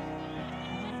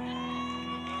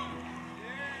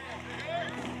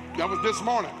 That was this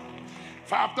morning,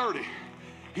 5:30.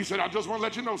 He said, I just want to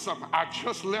let you know something. I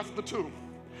just left the tomb,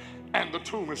 and the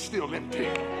tomb is still empty.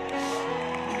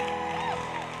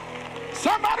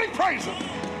 Somebody praise him.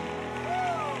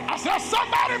 I said,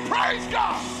 somebody praise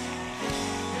God.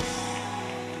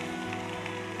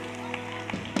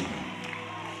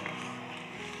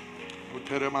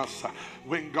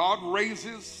 When God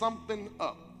raises something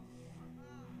up,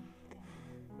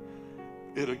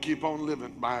 it'll keep on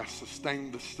living by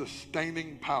the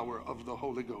sustaining power of the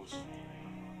Holy Ghost.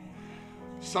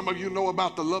 Some of you know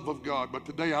about the love of God, but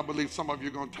today I believe some of you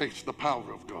are going to taste the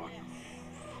power of God.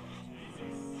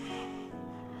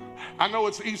 I know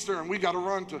it's Easter and we got to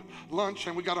run to lunch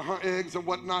and we got to hunt eggs and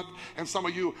whatnot. And some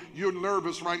of you, you're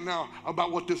nervous right now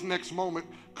about what this next moment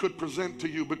could present to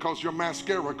you because your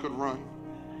mascara could run.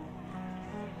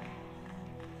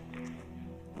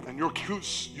 And your cute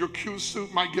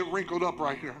suit might get wrinkled up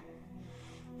right here.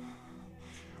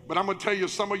 But I'm going to tell you,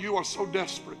 some of you are so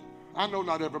desperate. I know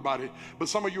not everybody, but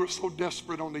some of you are so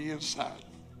desperate on the inside.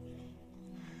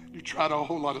 You tried a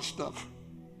whole lot of stuff.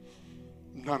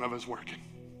 None of it's working.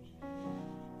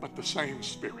 But the same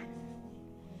Spirit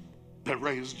that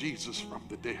raised Jesus from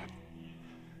the dead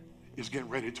is getting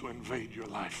ready to invade your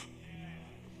life.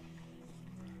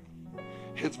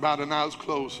 Heads bowed and eyes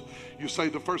closed. You say,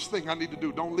 the first thing I need to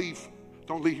do, don't leave.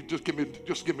 Don't leave. Just give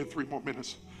me 3 more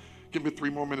minutes. Give me 3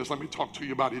 more minutes. Let me talk to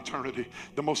you about eternity.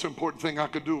 The most important thing I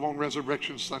could do on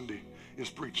Resurrection Sunday is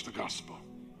preach the gospel.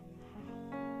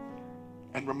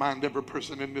 And remind every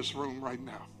person in this room right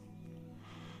now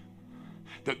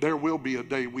that there will be a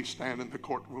day we stand in the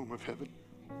courtroom of heaven.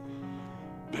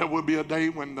 There will be a day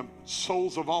when the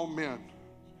souls of all men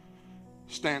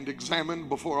stand examined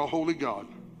before a holy God.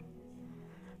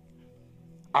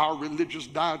 Our religious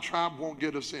diatribe won't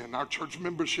get us in. Our church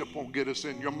membership won't get us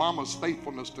in. Your mama's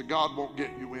faithfulness to God won't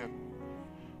get you in.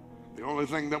 The only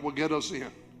thing that will get us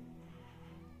in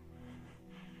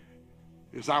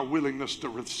is our willingness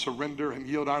to surrender and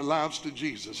yield our lives to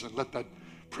Jesus and let that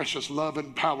precious love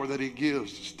and power that he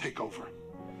gives take over.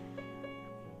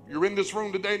 You're in this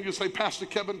room today and you say, Pastor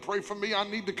Kevin, pray for me. I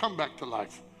need to come back to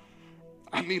life.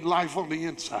 I need life on the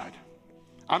inside.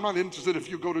 I'm not interested if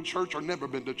you go to church or never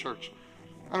been to church.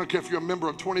 I don't care if you're a member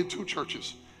of 22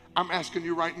 churches. I'm asking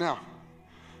you right now,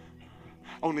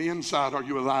 on the inside, are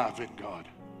you alive in God?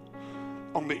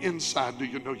 On the inside, do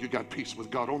you know you got peace with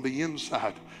God? On the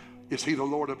inside, is he the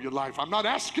Lord of your life? I'm not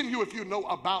asking you if you know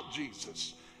about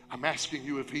Jesus. I'm asking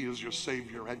you if he is your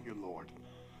Savior and your Lord.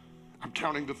 I'm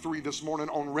counting to 3 this morning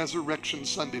on Resurrection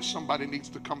Sunday. Somebody needs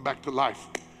to come back to life.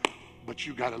 but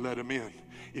you got to let him in.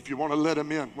 If you want to let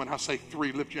him in, when I say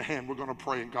 3, lift your hand. We're going to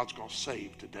pray and God's going to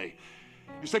save today.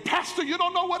 You say, Pastor, you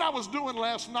don't know what I was doing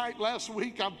last night, last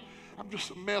week. I'm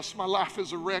just a mess. My life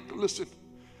is a wreck. Listen.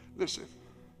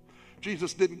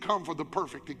 Jesus didn't come for the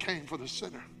perfect. He came for the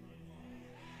sinner.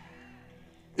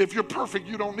 If you're perfect,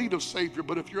 you don't need a Savior.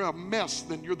 But if you're a mess,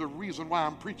 then you're the reason why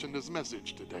I'm preaching this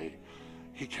message today.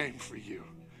 He came for you.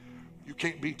 You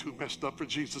can't be too messed up for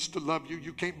Jesus to love you.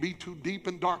 You can't be too deep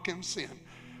and dark in sin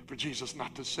for Jesus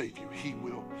not to save you. He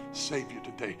will save you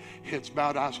today. Heads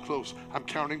bowed, eyes closed. I'm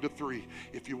counting to 3.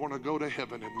 If you want to go to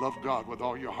heaven and love God with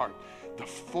all your heart, the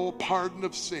full pardon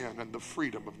of sin and the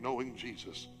freedom of knowing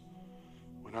Jesus.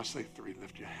 When I say 3,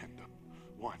 lift your hand up.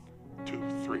 1, 2,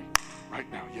 3. Right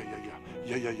now.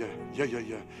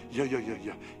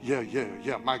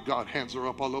 Yeah. My God, hands are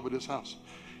up all over this house.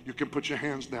 You can put your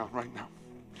hands down right now.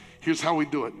 Here's how we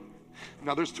do it.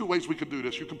 Now, there's 2 ways we could do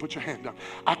this. You can put your hand down.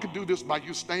 I could do this by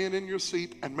you staying in your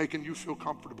seat and making you feel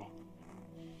comfortable.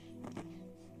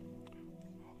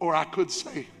 Or I could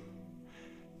say,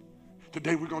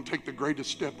 today we're going to take the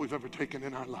greatest step we've ever taken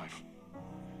in our life.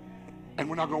 And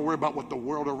we're not going to worry about what the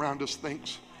world around us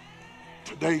thinks.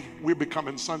 Today, we're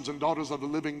becoming sons and daughters of the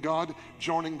living God,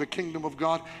 joining the kingdom of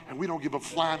God, and we don't give a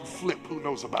flying flip who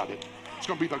knows about it. It's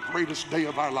going to be the greatest day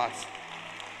of our life.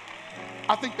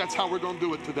 I think that's how we're going to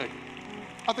do it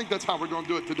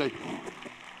today.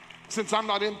 Since I'm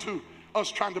not into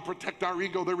us trying to protect our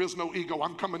ego, there is no ego.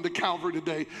 I'm coming to Calvary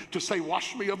today to say,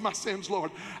 wash me of my sins,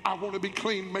 Lord. I want to be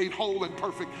clean, made whole and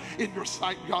perfect in your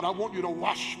sight, God. I want you to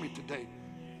wash me today.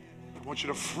 I want you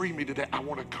to free me today. I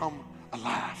want to come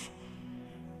alive.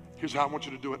 Here's how I want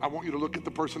you to do it. I want you to look at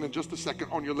the person in just a second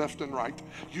on your left and right.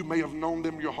 You may have known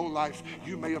them your whole life.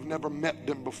 You may have never met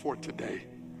them before today.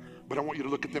 But I want you to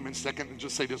look at them in a second and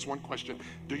just say this one question.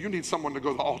 Do you need someone to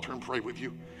go to the altar and pray with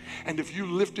you? And if you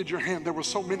lifted your hand, there were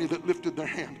so many that lifted their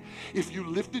hand. If you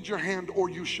lifted your hand, or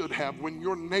you should have, when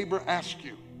your neighbor asks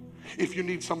you if you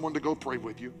need someone to go pray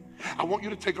with you, I want you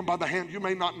to take them by the hand. You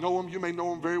may not know them. You may know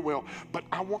them very well. But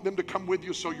I want them to come with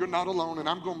you so you're not alone. And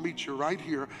I'm going to meet you right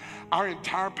here. Our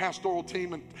entire pastoral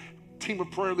team and team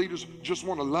of prayer leaders just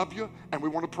want to love you, and we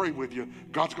want to pray with you.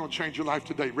 God's going to change your life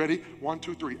today. Ready? 1,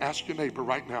 2, 3. Ask your neighbor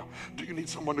right now, do you need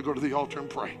someone to go to the altar and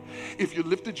pray? If you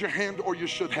lifted your hand, or you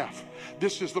should have,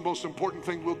 this is the most important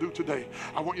thing we'll do today.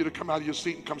 I want you to come out of your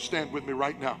seat and come stand with me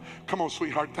right now. Come on,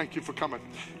 sweetheart. Thank you for coming.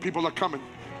 People are coming.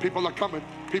 People are coming.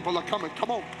 People are coming.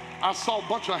 Come on. I saw a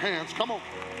bunch of hands. Come on.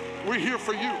 We're here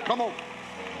for you. Come on.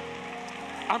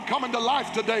 I'm coming to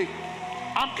life today.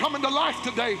 I'm coming to life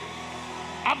today.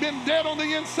 I've been dead on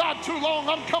the inside too long.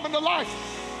 I'm coming to life.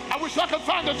 I wish I could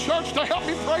find a church to help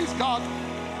me praise God.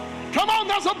 Come on,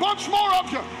 there's a bunch more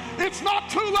of you. It's not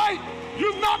too late.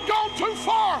 You've not gone too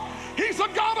far. He's a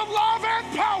God of love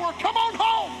and power. Come on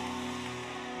home.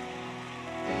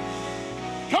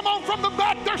 Come on from the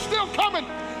back. They're still coming.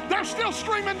 They're still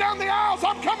screaming down the aisles.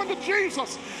 I'm coming to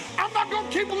Jesus. I'm not going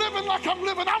to keep living like I'm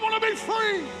living. I want to be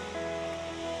free.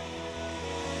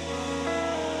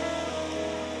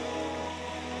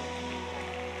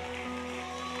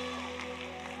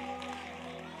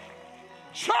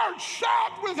 Church,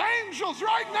 shout with angels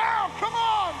right now. Come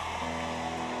on.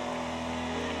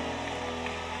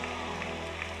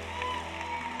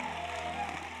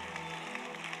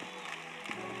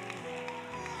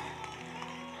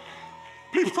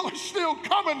 People are still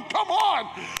coming. Come on.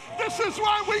 This is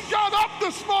why we got up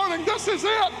this morning. This is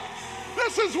it.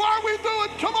 This is why we do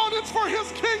it. Come on, it's for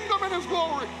his kingdom and his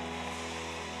glory.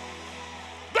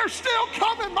 They're still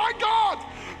coming, my God.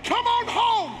 Come on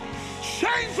home.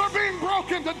 Chains are being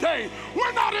broken today.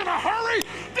 We're not in a hurry.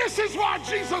 This is why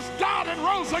Jesus died and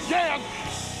rose again.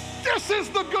 This is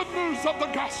the good news of the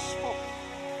gospel.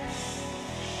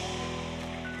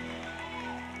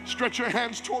 Stretch your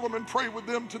hands toward them and pray with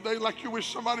them today like you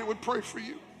wish somebody would pray for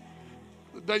you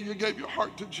the day you gave your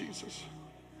heart to Jesus.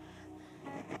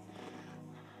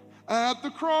 At the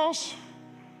cross,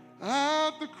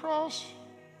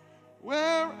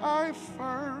 where I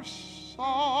first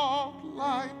saw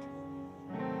light,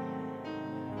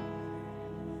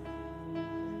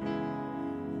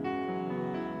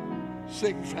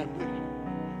 sing, family.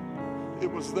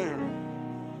 It was there.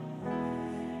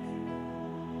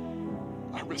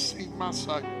 I received my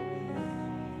sight.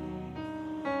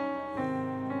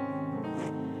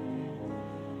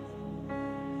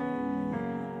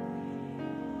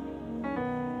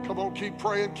 Come on, keep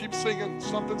praying, keep singing.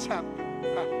 Something's happening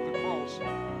at the cross.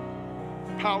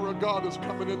 The power of God is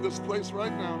coming in this place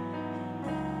right now.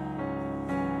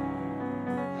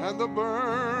 And the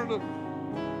burden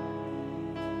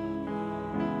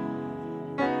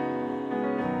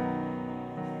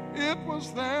it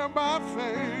was there by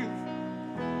faith.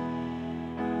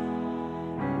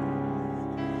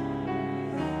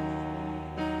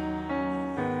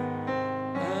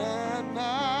 And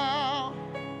now,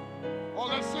 oh,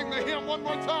 let's sing the hymn one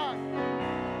more time.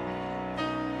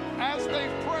 As they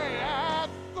pray at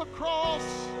the cross,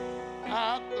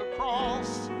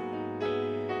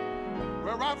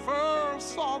 where I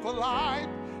first saw the light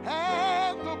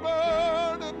and the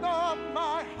burden of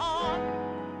my heart.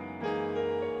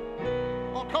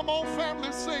 Oh, come on,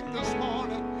 family, sing this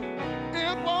morning.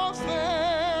 It was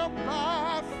there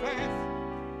by faith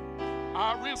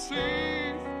I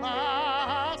received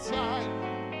my sight,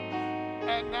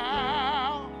 and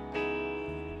now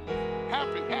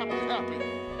happy.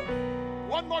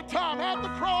 One more time, at the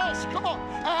cross, come on,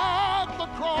 at the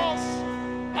cross,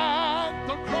 at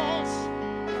the cross.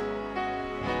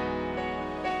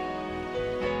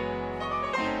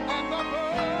 And the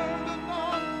burden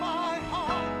of my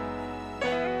heart,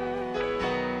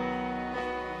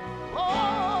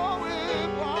 oh, it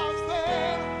was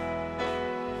there.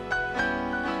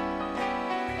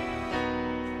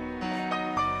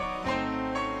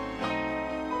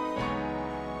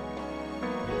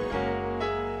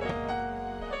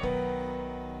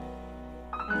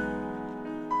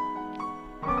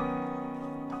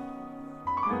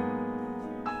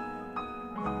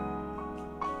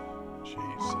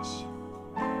 Jesus.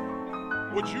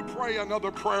 Would you pray another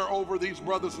prayer over these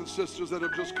brothers and sisters that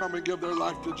have just come and give their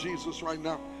life to Jesus right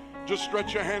now? Just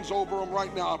stretch your hands over them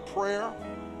right now. A prayer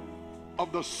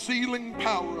of the sealing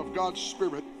power of God's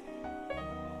Spirit.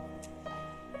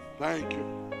 Thank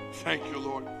you. Thank you,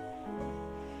 Lord.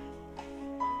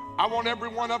 I want every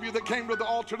one of you that came to the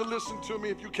altar to listen to me.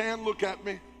 If you can, look at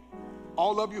me.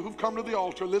 All of you who've come to the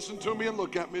altar, listen to me and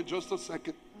look at me just a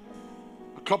second.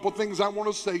 A couple things I want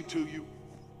to say to you.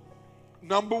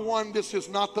 Number one, this is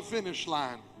not the finish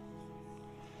line.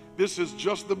 This is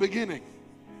just the beginning.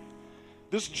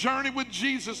 This journey with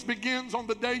Jesus begins on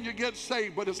the day you get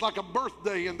saved, but it's like a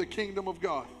birthday in the kingdom of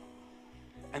God.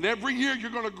 And every year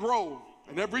you're going to grow,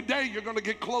 and every day you're going to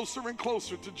get closer and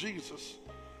closer to Jesus.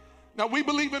 Now, we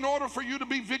believe in order for you to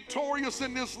be victorious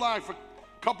in this life, a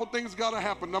couple things got to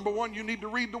happen. Number one, you need to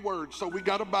read the Word, so we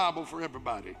got a Bible for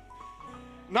everybody.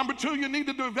 Number two, you need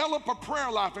to develop a prayer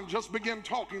life and just begin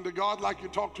talking to God like you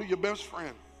talk to your best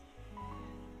friend.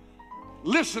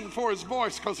 Listen for His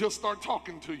voice, because He'll start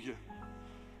talking to you.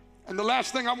 And the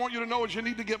last thing I want you to know is you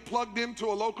need to get plugged into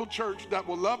a local church that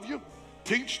will love you,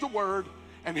 teach the Word,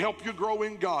 and help you grow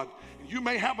in God. You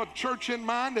may have a church in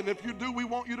mind, and if you do, we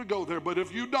want you to go there. But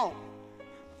if you don't,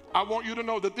 I want you to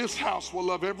know that this house will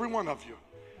love every one of you.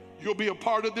 You'll be a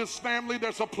part of this family.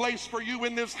 There's a place for you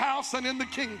in this house and in the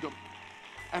kingdom.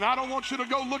 And I don't want you to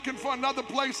go looking for another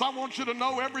place. I want you to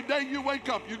know every day you wake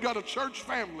up, you've got a church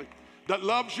family that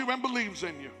loves you and believes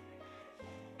in you.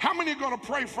 How many are going to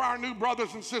pray for our new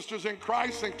brothers and sisters in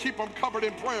Christ and keep them covered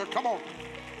in prayer? Come on.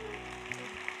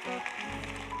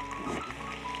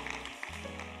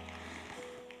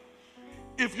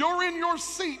 If you're in your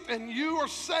seat and you are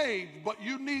saved, but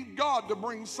you need God to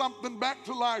bring something back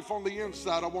to life on the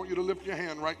inside, I want you to lift your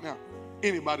hand right now.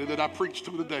 Anybody that I preached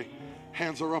to today,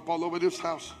 hands are up all over this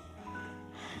house.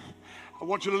 I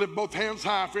want you to lift both hands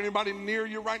high. For anybody near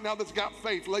you right now that's got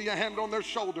faith, lay your hand on their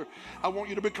shoulder. I want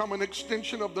you to become an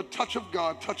extension of the touch of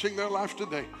God touching their life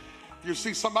today. If you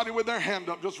see somebody with their hand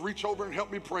up, just reach over and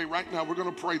help me pray right now. We're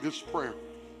going to pray this prayer.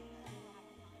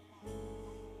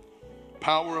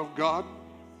 Power of God.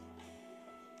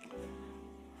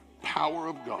 Power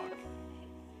of God.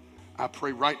 I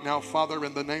pray right now, Father,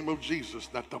 in the name of Jesus,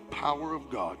 that the power of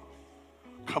God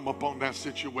come upon that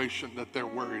situation that they're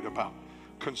worried about,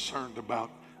 concerned about,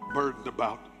 burdened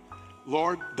about.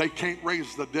 Lord, they can't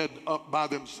raise the dead up by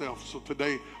themselves. So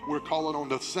today we're calling on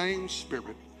the same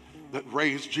Spirit that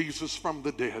raised Jesus from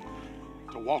the dead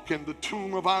to walk in the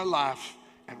tomb of our life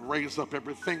and raise up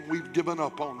everything we've given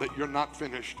up on that you're not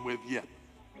finished with yet.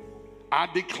 I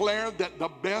declare that the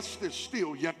best is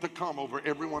still yet to come over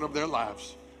every one of their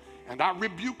lives. And I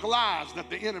rebuke lies that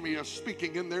the enemy is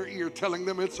speaking in their ear, telling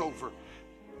them it's over.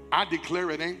 I declare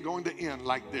it ain't going to end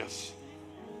like this.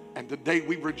 And today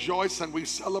we rejoice and we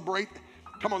celebrate.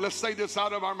 Come on, let's say this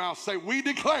out of our mouth. Say, we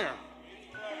declare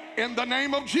in the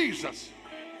name of Jesus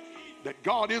that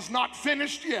God is not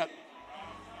finished yet.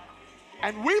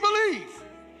 And we believe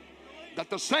that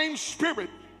the same Spirit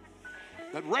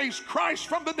that raised Christ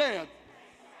from the dead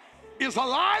is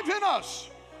alive in us,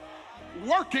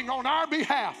 working on our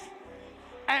behalf.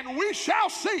 And we shall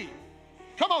see.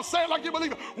 Come on, say it like you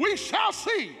believe it. We shall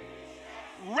see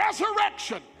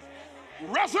resurrection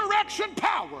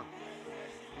power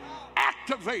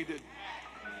activated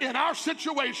in our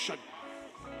situation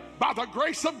by the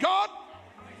grace of God,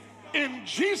 in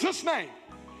Jesus' name.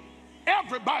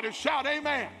 Everybody shout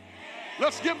amen.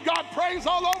 Let's give God praise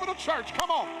all over the church. Come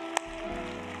on.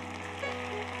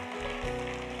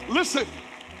 Listen,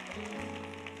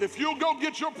 if you'll go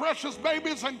get your precious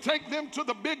babies and take them to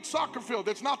the big soccer field,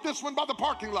 it's not this one by the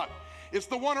parking lot. It's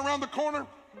the one around the corner,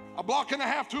 a block and a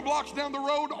half, 2 blocks down the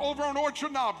road over on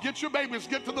Orchard Knob. Get your babies,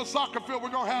 get to the soccer field.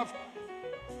 We're going to have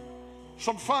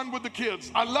some fun with the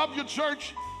kids. I love you,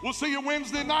 church. We'll see you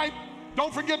Wednesday night.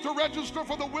 Don't forget to register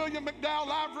for the William McDowell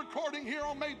live recording here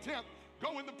on May 10th.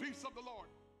 Go in the peace of the Lord.